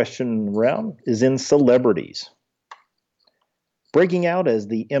third question round is in celebrities. Breaking out as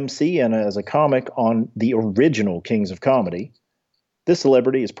the MC and as a comic on the original Kings of Comedy, this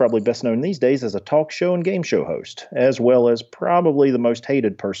celebrity is probably best known these days as a talk show and game show host, as well as probably the most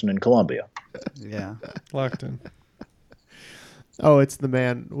hated person in Colombia. Yeah. Locked in. Oh, it's the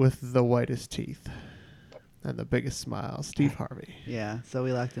man with the whitest teeth and the biggest smile, Steve Harvey. Yeah, so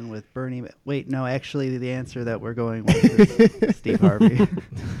we locked in with Bernie. Wait, no, actually the answer that we're going with is Steve Harvey.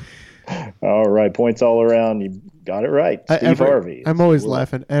 All right, points all around. You got it right. Steve Harvey. I'm always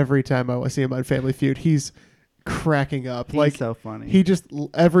laughing every time I see him on Family Feud. He's cracking up. He's so funny. He just,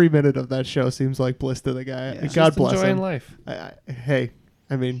 every minute of that show seems like bliss to the guy. Yeah. God bless enjoying him. life.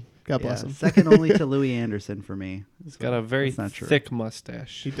 God bless him. Second only to Louis Anderson for me. He's got a very thick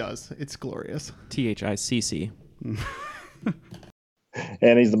mustache. He does. It's glorious. THICC.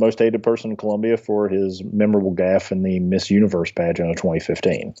 And he's the most hated person in Colombia for his memorable gaffe in the Miss Universe pageant of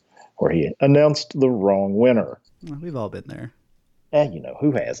 2015, where he announced the wrong winner. Well, we've all been there.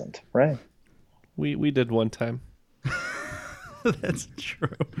 Who hasn't, right? We did one time. That's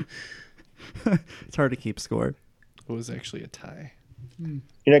true. It's hard to keep score. It was actually a tie. Your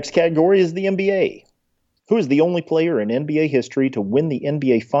next category is the NBA. Who is the only player in NBA history to win the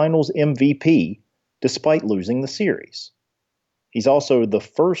NBA Finals MVP despite losing the series? He's also the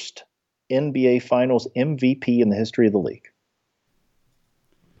first NBA Finals MVP in the history of the league.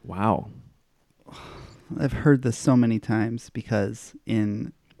 Wow. I've heard this so many times because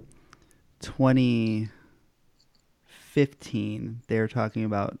in 2015, they were talking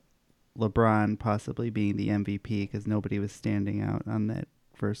about LeBron possibly being the MVP because nobody was standing out on that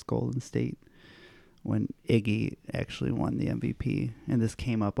first Golden State when Iggy actually won the MVP. And this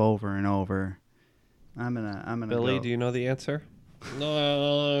came up over and over. I'm gonna Billy, go. do you know the answer?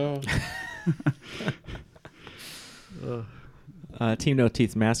 No. Team No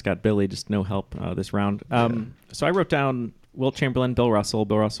Teeth mascot Billy, just no help this round. So I wrote down Wilt Chamberlain, Bill Russell.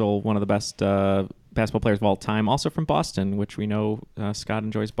 Bill Russell, one of the best basketball players of all time, also from Boston, which we know Scott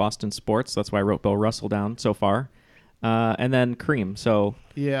enjoys Boston sports. That's why I wrote Bill Russell down so far. And then Kareem. So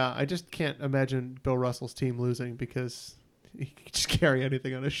yeah, I just can't imagine Bill Russell's team losing because he could just carry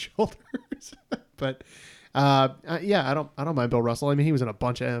anything on his shoulders. But yeah, I don't mind Bill Russell. I mean, he was in a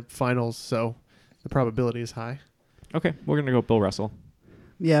bunch of finals, so the probability is high. Okay, we're gonna go Bill Russell.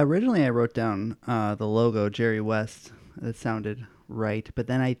 Yeah, originally I wrote down the logo, Jerry West. That sounded right, but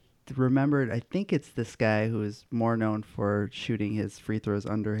then I remembered, I think it's this guy who is more known for shooting his free throws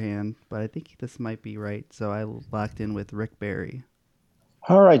underhand, but I think this might be right, so I locked in with Rick Barry.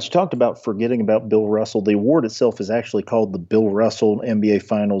 All right, you talked about forgetting about Bill Russell. The award itself is actually called the Bill Russell NBA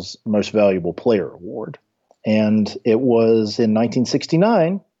Finals Most Valuable Player Award, and it was in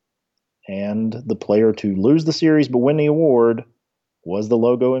 1969, and the player to lose the series but win the award was the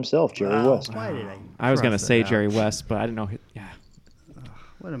logo himself, Jerry West. Why did I was going to say Jerry West, but I didn't know. Yeah.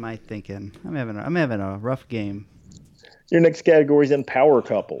 What am I thinking? I'm having a rough game. Your next category is in power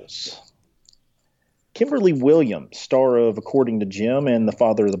couples. Kimberly Williams, star of According to Jim and the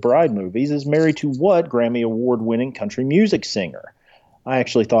Father of the Bride movies, is married to what Grammy Award-winning country music singer? I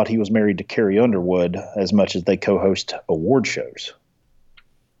actually thought he was married to Carrie Underwood as much as they co-host award shows.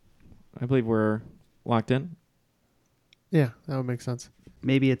 I believe we're locked in. Yeah, that would make sense.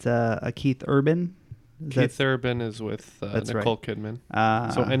 Maybe it's a Keith Urban. Keith Urban is with Nicole right. Kidman.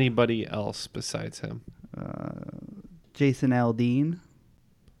 So anybody else besides him? Jason Aldean.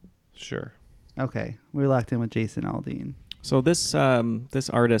 Sure. Okay, we're locked in with Jason Aldean. So this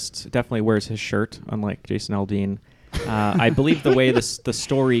artist definitely wears his shirt, unlike Jason Aldean. I believe the way the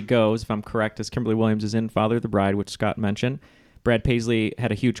story goes, if I'm correct, is Kimberly Williams is in Father of the Bride, which Scott mentioned. Brad Paisley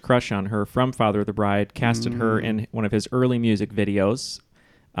had a huge crush on her from Father of the Bride, casted her in one of his early music videos,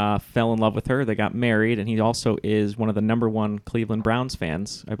 fell in love with her. They got married, and he also is one of the #1 Cleveland Browns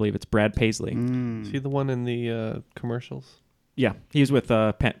fans. I believe it's Brad Paisley. Is he the one in the commercials? Yeah, he was with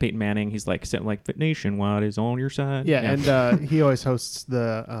Peyton Manning. He's like sitting like Nationwide is on your side. Yeah, and he always hosts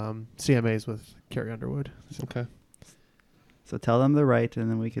the CMAs with Carrie Underwood. So. Okay. So tell them they're right,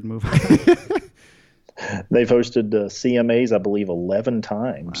 and then we can move on. They've hosted CMAs, I believe, 11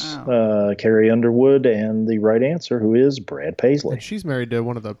 times. Wow. Carrie Underwood, and the right answer, who is Brad Paisley. And she's married to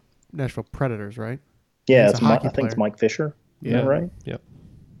one of the Nashville Predators, right? Yeah, I think it's Mike Fisher. Yeah, is that right? Yep.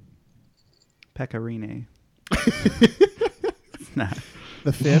 Pecorine. It's not.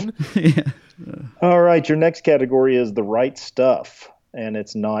 The Finn? Yeah. All right, your next category is The Right Stuff, and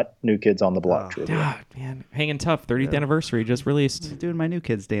it's not New Kids on the Block trivia. God, man. Hanging tough. 30th anniversary just released. I'm doing my New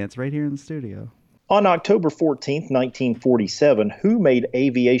Kids dance right here in the studio. On October 14th, 1947, who made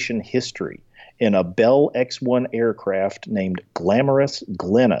aviation history in a Bell X-1 aircraft named Glamorous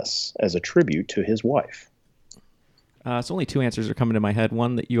Glennis as a tribute to his wife? So only two answers are coming to my head.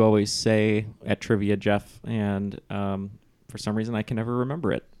 One that you always say at trivia, Jeff, and for some reason I can never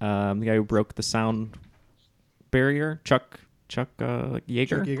remember it. The guy who broke the sound barrier, Chuck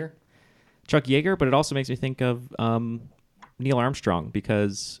Yeager? Chuck Yeager, but it also makes me think of Neil Armstrong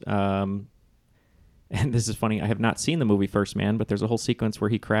because... and this is funny. I have not seen the movie First Man, but there's a whole sequence where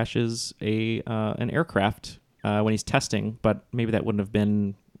he crashes an aircraft when he's testing. But maybe that wouldn't have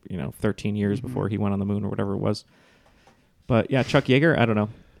been 13 years before he went on the moon or whatever it was. But yeah, Chuck Yeager. I don't know.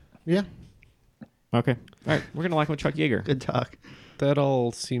 Yeah. Okay. All right. We're gonna lock him with Chuck Yeager. Good talk. That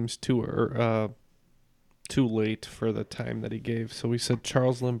all seems too late for the time that he gave. So we said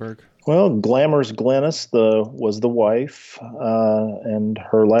Charles Lindbergh. Well, Glamorous Glennis was the wife, and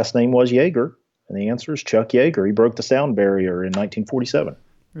her last name was Yeager. And the answer is Chuck Yeager. He broke the sound barrier in 1947.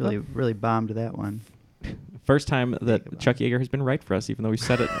 Really bombed that one. First time that Chuck Yeager has been right for us, even though we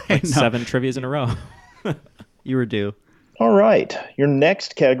said it like 7 trivias in a row. You were due. All right. Your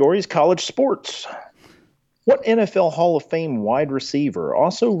next category is college sports. What NFL Hall of Fame wide receiver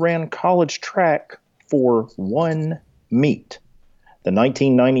also ran college track for one meet? The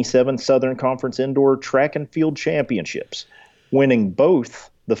 1997 Southern Conference Indoor Track and Field Championships, winning both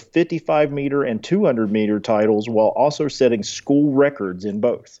the 55-meter and 200-meter titles while also setting school records in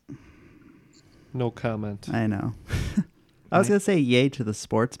both. No comment. I know. I was going to say yay to the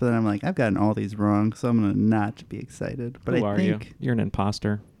sports, but then I'm like, I've gotten all these wrong, so I'm going to not be excited. But Who I are think, you? You're an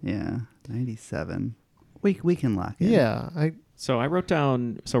imposter. Yeah, 97. We can lock it. Yeah. So I wrote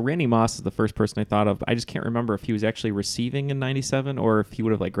down, Randy Moss is the first person I thought of. I just can't remember if he was actually receiving in 97 or if he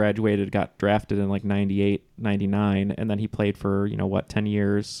would have like graduated, got drafted in like 98, 99, and then he played for, 10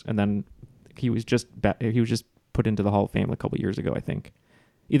 years. And then he was just put into the Hall of Fame a couple years ago, I think.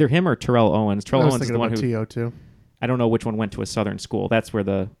 Either him or Terrell Owens. Terrell Owens is the one who... T.O. too. I don't know which one went to a Southern school. That's where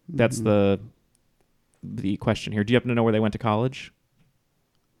the question here. Do you happen to know where they went to college?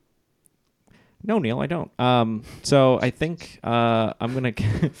 No, Neil, I don't. So I think I'm gonna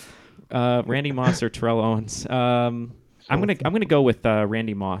Randy Moss or Terrell Owens. I'm gonna go with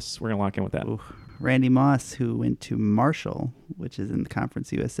Randy Moss. We're gonna lock in with that. Ooh. Randy Moss, who went to Marshall, which is in the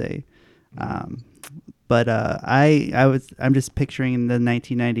Conference USA. But I'm just picturing the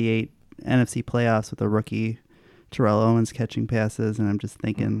 1998 NFC playoffs with a rookie Terrell Owens catching passes, and I'm just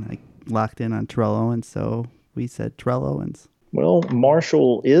thinking I locked in on Terrell Owens, so we said Terrell Owens. Well,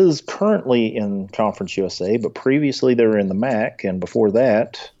 Marshall is currently in Conference USA, but previously they were in the MAC, and before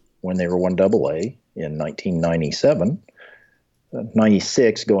that, when they were 1AA in 1997,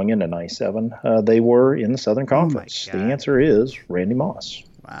 96 going into 97, they were in the Southern Conference. The answer is Randy Moss.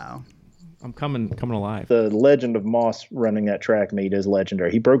 Wow. I'm coming alive. The legend of Moss running that track meet is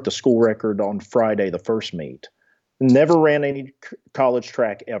legendary. He broke the school record on Friday, the first meet. Never ran any college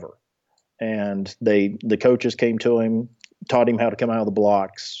track ever. And the coaches came to him, taught him how to come out of the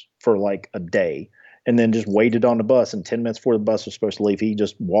blocks for like a day, and then just waited on the bus. And 10 minutes before the bus was supposed to leave, he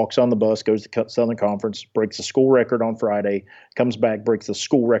just walks on the bus, goes to Southern Conference, breaks the school record on Friday, comes back, breaks the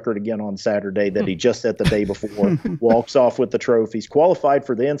school record again on Saturday that he just set the day before, walks off with the trophies, qualified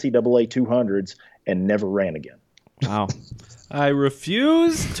for the NCAA 200s, and never ran again. Wow. I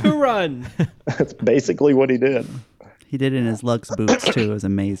refuse to run. That's basically what he did. He did it in his Lux boots, too. It was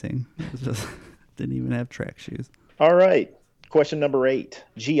amazing. It was just, didn't even have track shoes. All right. Question number 8,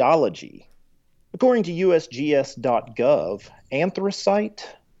 geology. According to USGS.gov, anthracite,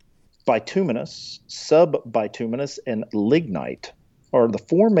 bituminous, subbituminous, and lignite are the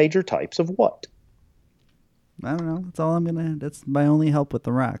 4 major types of what? I don't know. That's my only help with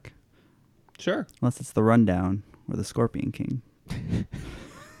the rock. Sure. Unless it's the Rundown or the Scorpion King.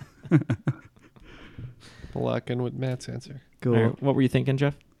 We'll lock in with Matt's answer. Cool. Right, what were you thinking,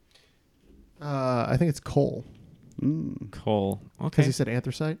 Jeff? I think it's coal. Coal. Okay. Because he said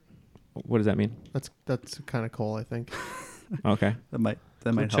anthracite. What does that mean? That's kind of coal, I think. Okay. That might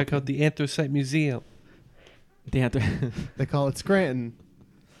check out the Anthracite Museum. They call it Scranton.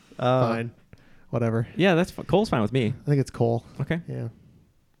 Fine. Whatever. Yeah, coal's fine with me. I think it's coal. Okay. Yeah.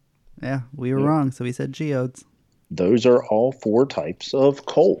 Yeah, we were wrong, so we said geodes. Those are all 4 types of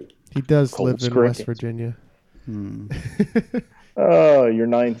coal. He does Coal live in West Virginia. Your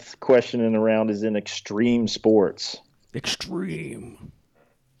 9th question in the round is in extreme sports. Extreme.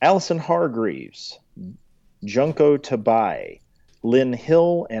 Allison Hargreaves, Junko Tabai, Lynn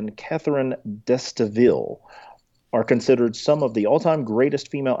Hill, and Catherine Destaville are considered some of the all-time greatest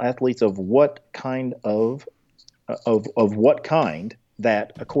female athletes of what kind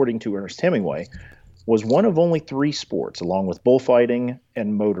that, according to Ernest Hemingway, was one of only 3 sports, along with bullfighting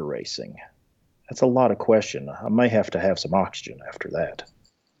and motor racing. That's a lot of question. I may have to have some oxygen after that.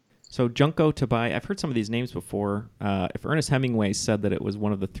 So Junko Tabai, I've heard some of these names before. If Ernest Hemingway said that it was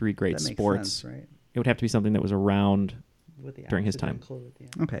one of the 3 great sports, sense, right? It would have to be something that was around during his time.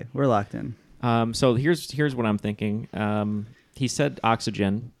 Okay, we're locked in. So here's what I'm thinking. He said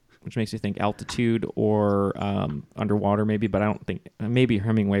oxygen, which makes me think altitude or underwater maybe, but I don't think, maybe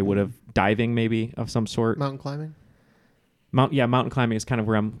Hemingway would have diving maybe of some sort. Mountain climbing? Mountain climbing is kind of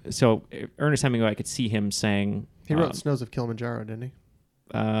where so Ernest Hemingway, I could see him saying. He wrote Snows of Kilimanjaro, didn't he?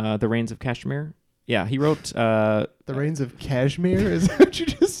 The Rains of Cashmere? Yeah, he wrote... The Rains of Cashmere? Is that what you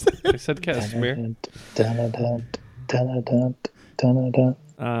just said? I said Cashmere.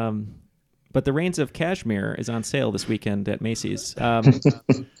 But the Rains of Cashmere is on sale this weekend at Macy's. Mountain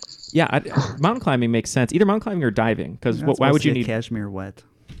climbing makes sense. Either mountain climbing or diving. Because why would you need... Cashmere wet.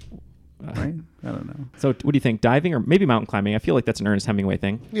 right? I don't know. So what do you think? Diving or maybe mountain climbing? I feel like that's an Ernest Hemingway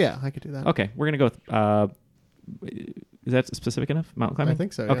thing. Yeah, I could do that. Okay, we're going to go with... is that specific enough? Mountain climbing? I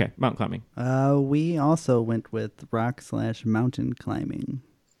think so, yeah. Okay, mountain climbing. We also went with rock/mountain climbing.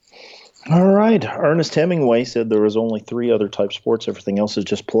 All right. Ernest Hemingway said there was only 3 other type sports. Everything else is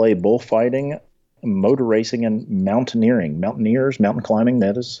just play: bullfighting, motor racing, and mountaineering. Mountaineers, mountain climbing,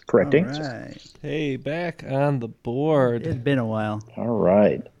 that is correct answer. Right. Hey, back on the board. It's been a while. All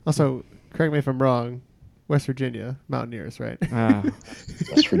right. Also, correct me if I'm wrong, West Virginia Mountaineers, right?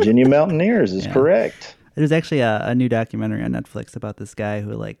 West Virginia Mountaineers is correct. There's actually a new documentary on Netflix about this guy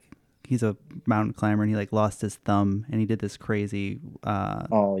who he's a mountain climber and he lost his thumb and he did this crazy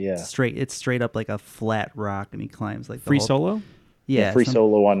it's straight up like a flat rock and he climbs like the free whole... solo? Yeah, free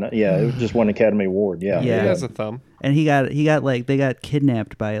solo on it just won Academy Award. Yeah. He has a thumb. And he got they got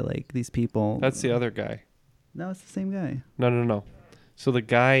kidnapped by these people. That's the other guy. No, it's the same guy. No. So the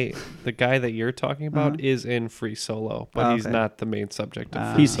guy that you're talking about is in Free Solo, but he's not the main subject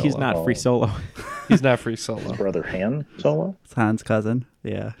of Free Solo. He's not Free Solo. He's not Free Solo. His brother Han Solo? It's Han's cousin.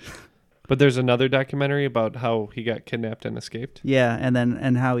 Yeah. But there's another documentary about how he got kidnapped and escaped. Yeah,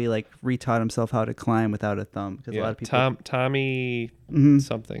 and how he retaught himself how to climb without a thumb because a lot of people Tommy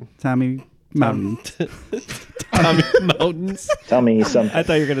something. Tommy Mountain. Tommy Mountains. Tommy something. I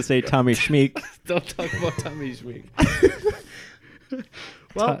thought you were going to say Tommy Schmeek. Don't talk about Tommy Schmeek.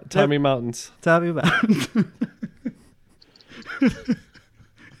 Well, Tommy Mountains. Tommy Mountains.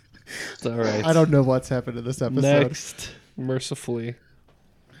 It's all right. I don't know what's happened in this episode. Next, mercifully.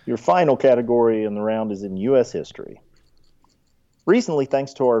 Your final category in the round is in U.S. history. Recently,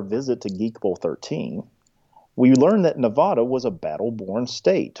 thanks to our visit to Geek Bowl 13, we learned that Nevada was a battle-born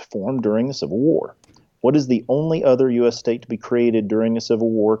state formed during the Civil War. What is the only other U.S. state to be created during the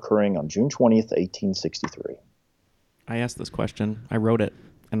Civil War occurring on June 20th, 1863? I asked this question. I wrote it.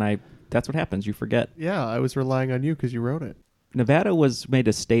 And that's what happens. You forget. Yeah, I was relying on you because you wrote it. Nevada was made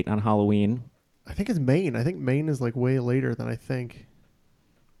a state on Halloween. I think it's Maine. I think Maine is way later than I think.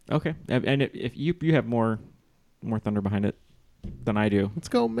 Okay. And if you have more thunder behind it than I do. Let's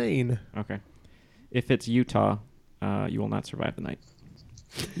go Maine. Okay. If it's Utah, you will not survive the night.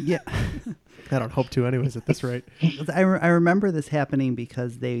 Yeah. I don't hope to anyways at this rate. I remember this happening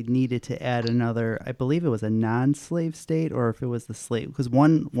because they needed to add another, I believe it was a non-slave state or if it was the slave, because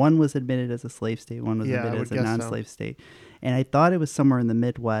one was admitted as a slave state, one was admitted as a non-slave state. And I thought it was somewhere in the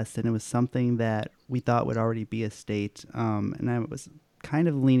Midwest and it was something that we thought would already be a state. And I was kind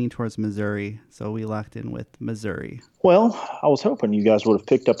of leaning towards Missouri, so we locked in with Missouri. Well, I was hoping you guys would have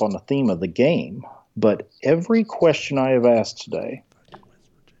picked up on the theme of the game, but every question I have asked today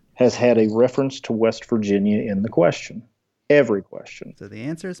has had a reference to West Virginia in the question. Every question. So the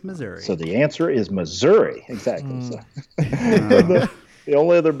answer is Missouri. Exactly. So, the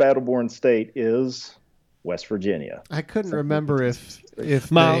only other battle-born state is West Virginia. I couldn't remember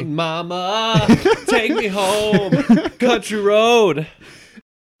if Mountain Mama, take me home, country road.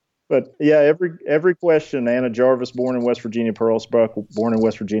 But yeah, every question. Anna Jarvis, born in West Virginia. Pearl Sprock, born in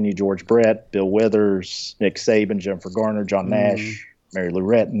West Virginia. George Brett, Bill Withers, Nick Saban, Jennifer Garner, John Nash, Mary Lou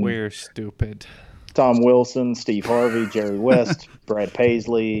Retton. We're stupid. Tom Wilson, Steve Harvey, Jerry West, Brad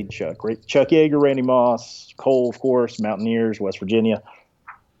Paisley, Chuck Yeager, Randy Moss, Cole, of course, Mountaineers, West Virginia.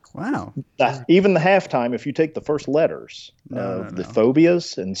 Wow. Even the halftime, if you take the first letters of the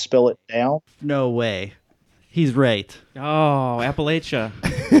phobias and spell it down. No way. He's right. Oh, Appalachia.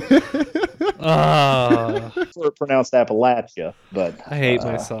 Pronounced Appalachia, but I hate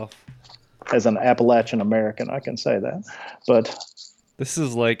myself. As an Appalachian American, I can say that. But this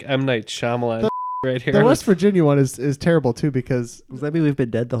is like M. Night Shyamalan right here. The West Virginia one is terrible too because does that mean we've been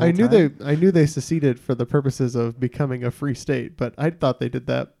dead the whole time? I knew they seceded for the purposes of becoming a free state, but I thought they did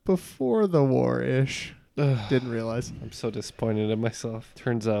that before the war-ish. Didn't realize. I'm so disappointed in myself.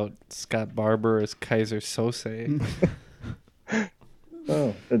 Turns out Scott Barber is Kaiser Sose.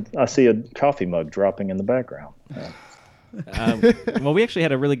 Oh, I see a coffee mug dropping in the background. Well, we actually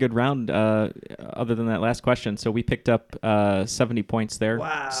had a really good round other than that last question. So we picked up 70 points there.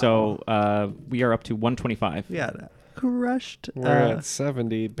 Wow. So we are up to 125. Yeah, crushed. We're at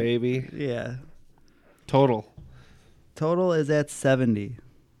 70, baby. Yeah. Total is at 70.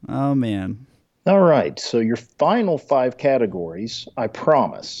 Oh, man. All right. So your final 5 categories, I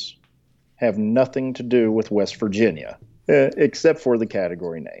promise, have nothing to do with West Virginia, except for the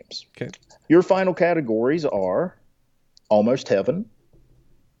category names. Okay. Your final categories are Almost Heaven,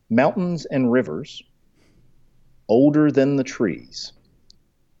 Mountains and Rivers, Older Than the Trees,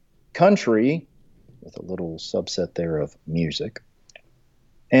 Country, with a little subset there of music,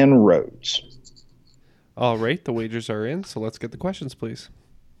 and Roads. All right, the wagers are in, so let's get the questions, please.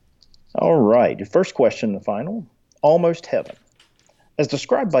 All right. Your first question, the final. Almost Heaven. As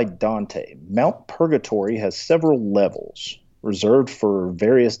described by Dante, Mount Purgatory has several levels reserved for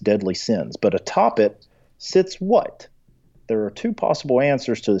various deadly sins, but atop it sits what? There are two possible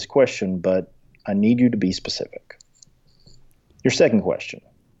answers to this question, but I need you to be specific. Your second question.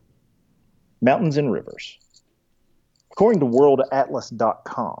 Mountains and rivers. According to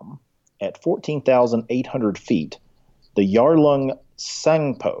worldatlas.com, at 14,800 feet, the Yarlung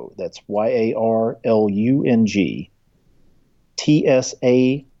Tsangpo, that's Yarlung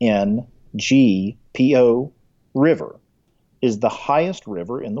Tsangpo River, is the highest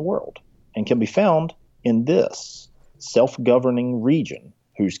river in the world and can be found in this self-governing region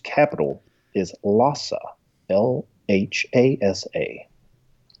whose capital is Lhasa, Lhasa.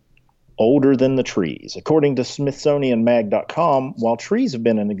 Older than the trees. According to SmithsonianMag.com, while trees have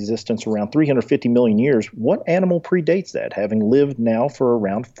been in existence around 350 million years, what animal predates that, having lived now for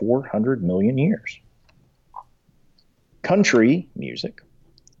around 400 million years? Country music.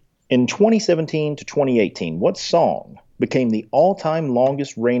 In 2017 to 2018, what song became the all-time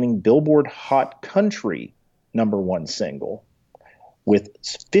longest reigning Billboard Hot Country #1 single with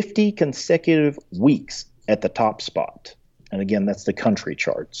 50 consecutive weeks at the top spot? And again, that's the country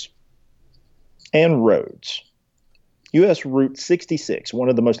charts. And roads. U.S. Route 66, one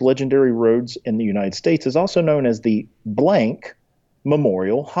of the most legendary roads in the United States, is also known as the blank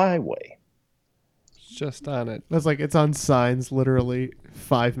Memorial Highway. Just on it. That's like it's on signs literally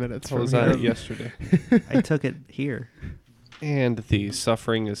 5 minutes from I was here. on it yesterday. I took it here. And the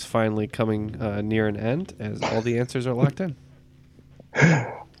suffering is finally coming near an end as all the answers are locked in.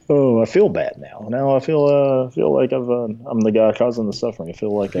 Oh, I feel bad now. Now I feel like I'm the guy causing the suffering. I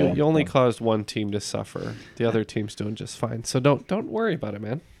feel like You only caused one team to suffer. The other team's doing just fine. So don't worry about it,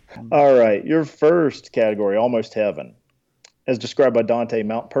 man. All right, your first category, Almost Heaven. As described by Dante,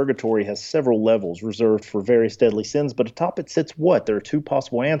 Mount Purgatory has several levels reserved for various deadly sins, but atop it sits what? There are two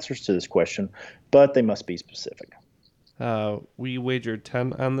possible answers to this question, but they must be specific. We wagered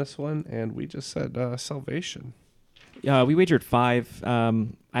 10 on this one, and we just said salvation. We wagered 5.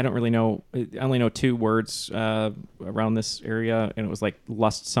 I don't really know. I only know 2 words around this area, and it was like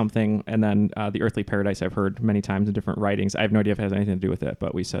lust something, and then the earthly paradise I've heard many times in different writings. I have no idea if it has anything to do with it,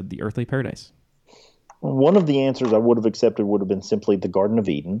 but we said the earthly paradise. One of the answers I would have accepted would have been simply the Garden of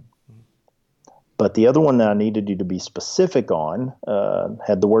Eden. But the other one that I needed you to be specific on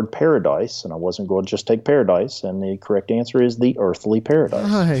had the word paradise, and I wasn't going to just take paradise, and the correct answer is the earthly paradise.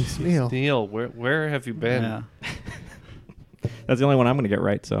 Nice, Neil. Neil, where have you been? Yeah. That's the only one I'm going to get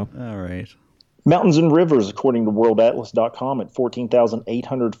right, so. All right. Mountains and rivers, according to worldatlas.com, at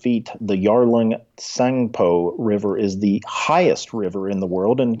 14,800 feet, the Yarlung Tsangpo River is the highest river in the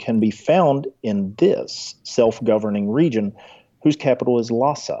world and can be found in this self-governing region, whose capital is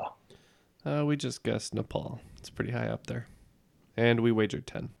Lhasa. We just guessed Nepal. It's pretty high up there. And we wagered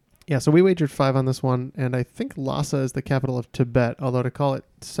 10. Yeah, so we wagered 5 on this one, and I think Lhasa is the capital of Tibet, although to call it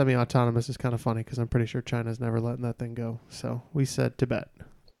semi-autonomous is kind of funny because I'm pretty sure China's never letting that thing go. So we said Tibet.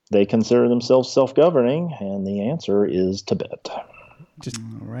 They consider themselves self-governing, and the answer is Tibet. Just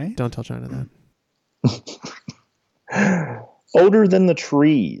all right. Don't tell China that. Older than the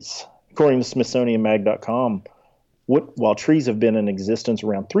trees. According to SmithsonianMag.com, while trees have been in existence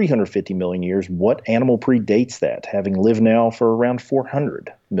around 350 million years, what animal predates that, having lived now for around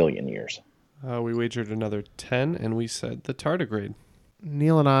 400 million years? We wagered another 10, and we said the tardigrade.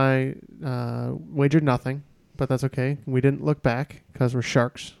 Neil and I wagered nothing, but that's okay. We didn't look back because we're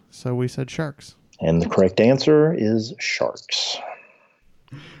sharks, so we said sharks. And the correct answer is sharks.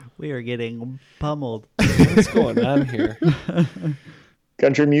 We are getting pummeled. What's going on here?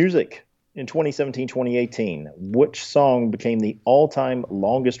 Country music. In 2017-2018, which song became the all-time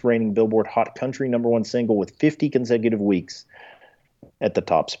longest reigning Billboard Hot Country #1 single with 50 consecutive weeks at the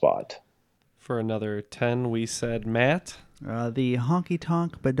top spot? For another 10, we said Matt. The Honky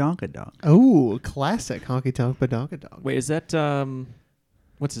Tonk Badonka Donk. Oh, classic Honky Tonk Badonka Donk. Wait, is that,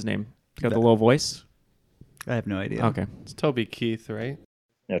 what's his name? Got the low voice? I have no idea. Okay. It's Toby Keith, right?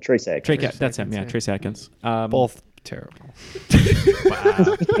 No, Trace Atkins. That's him, yeah, Trace Atkins. Both terrible.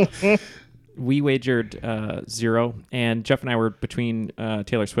 Wow. We wagered 0, and Jeff and I were between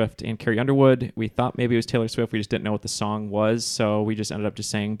Taylor Swift and Carrie Underwood. We thought maybe it was Taylor Swift. We just didn't know what the song was, so we just ended up just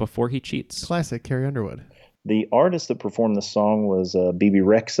saying Before He Cheats. Classic Carrie Underwood. The artist that performed the song was BB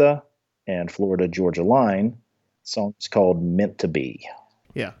Rexa and Florida Georgia Line. The song is called Meant to Be.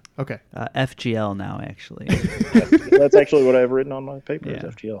 Yeah, okay. FGL now, actually. That's actually what I've written on my paper, is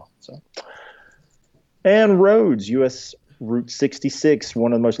FGL. So. And roads, U.S. Route 66,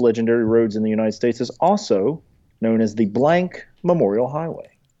 one of the most legendary roads in the United States, is also known as the blank Memorial Highway.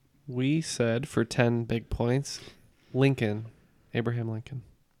 We said for 10 big points, Abraham Lincoln.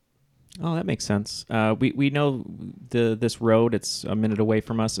 Oh, that makes sense. We know this road. It's a minute away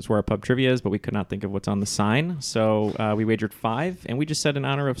from us. It's where our pub trivia is, but we could not think of what's on the sign. So we wagered 5, and we just said in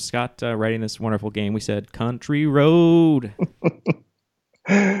honor of Scott writing this wonderful game, we said Country Road.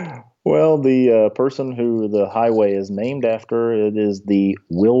 Well, the person who the highway is named after, it is the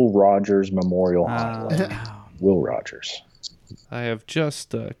Will Rogers Memorial Highway. Will Rogers. I have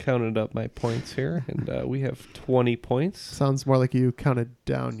just counted up my points here, and we have 20 points. Sounds more like you counted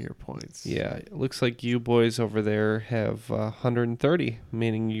down your points. Yeah, it looks like you boys over there have 130,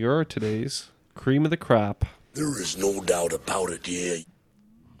 meaning you're today's cream of the crop. There is no doubt about it, yeah.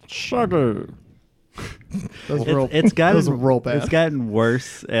 Sugar. It's gotten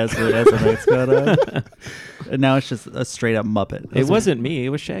worse as the night's gone on. And now it's just a straight up Muppet. It wasn't me. It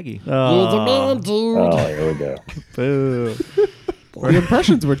was Shaggy. Oh, here we go. Boo. The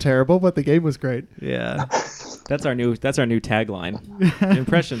impressions were terrible, but the game was great. Yeah. That's our new tagline. The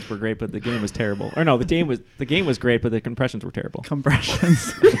impressions were great, but the game was terrible. Or no, the game was great, but the compressions were terrible.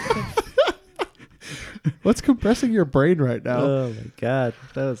 Compressions. What's compressing your brain right now? Oh my God,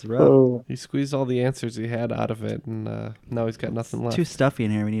 that was rough. He squeezed all the answers he had out of it, and now he's got nothing left. Too stuffy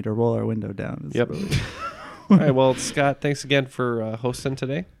in here. We need to roll our window down. Yep. All right. Well, Scott, thanks again for hosting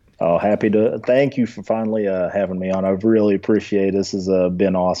today. Oh, happy to. Thank you for finally having me on. I really appreciate it. This has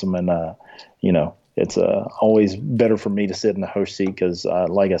been awesome, and it's always better for me to sit in the host seat because,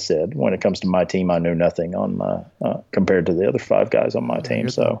 like I said, when it comes to my team, I knew nothing on compared to the other 5 guys on my team.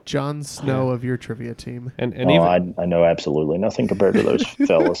 So Jon Snow of your trivia team, and even I know absolutely nothing compared to those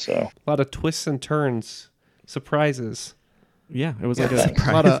fellas. So a lot of twists and turns, surprises. Yeah, it was like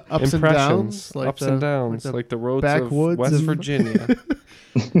a lot of ups and downs, like the roads backwoods of West Virginia.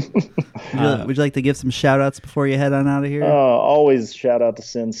 Would you like to give some shout outs before you head on out of here? Always shout out to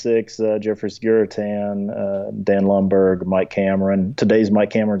Sin 6, Jeffrey Skuritan, Dan Lundberg, Mike Cameron. Today's Mike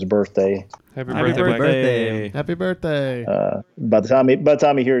Cameron's birthday. Happy birthday. Happy birthday. By the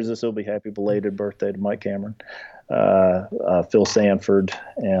time he hears this, it'll be happy belated birthday to Mike Cameron. Phil Sanford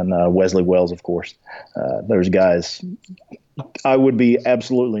and Wesley Wells, of course. Those guys, I would be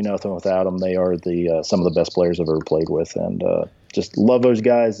absolutely nothing without them. They are some of the best players I've ever played with, and just love those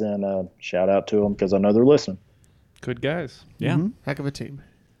guys, and shout out to them because I know they're listening. Good guys. Yeah. Mm-hmm. Heck of a team.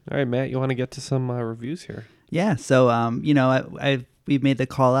 All right, Matt, you want to get to some reviews here? Yeah. So, we've made the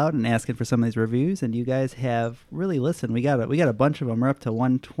call out and asking for some of these reviews, and you guys have really listened. We got a bunch of them. We're up to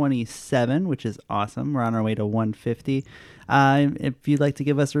 127, which is awesome. We're on our way to 150. If you'd like to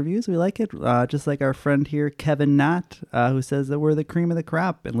give us reviews, we like it. Just like our friend here, Kevin Knott, who says that we're the cream of the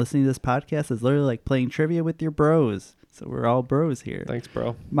crop, and listening to this podcast is literally like playing trivia with your bros. So we're all bros here. Thanks,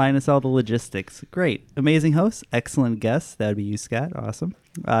 bro. Minus all the logistics. Great. Amazing hosts. Excellent guests. That would be you, Scott. Awesome.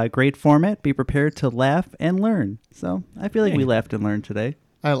 Great format. Be prepared to laugh and learn. So I feel like we laughed and learned today.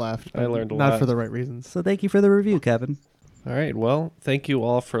 I laughed. I learned a lot. Not for the right reasons. So thank you for the review, Kevin. All right. Well, thank you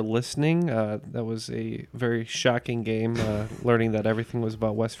all for listening. That was a very shocking game, learning that everything was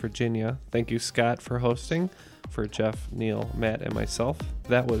about West Virginia. Thank you, Scott, for hosting. For Jeff, Neil, Matt, and myself,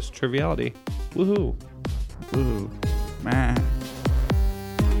 that was Triviality. Woohoo. Woohoo. Man.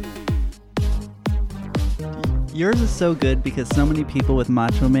 Yours is so good because so many people with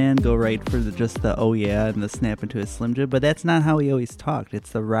Macho Man go right for just the oh yeah and the snap into a Slim Jim, but that's not how he always talked.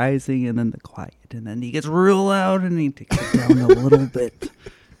 It's the rising and then the quiet, and then he gets real loud and he takes it down a little bit.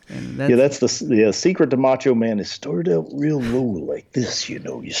 And that's the secret to Macho Man is start out real low like this.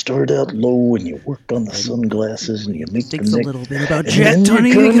 You start out low and you work on the sunglasses and you make the neck. A little bit about Jack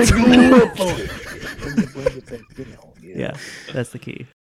Tunney. Yeah, that's the key.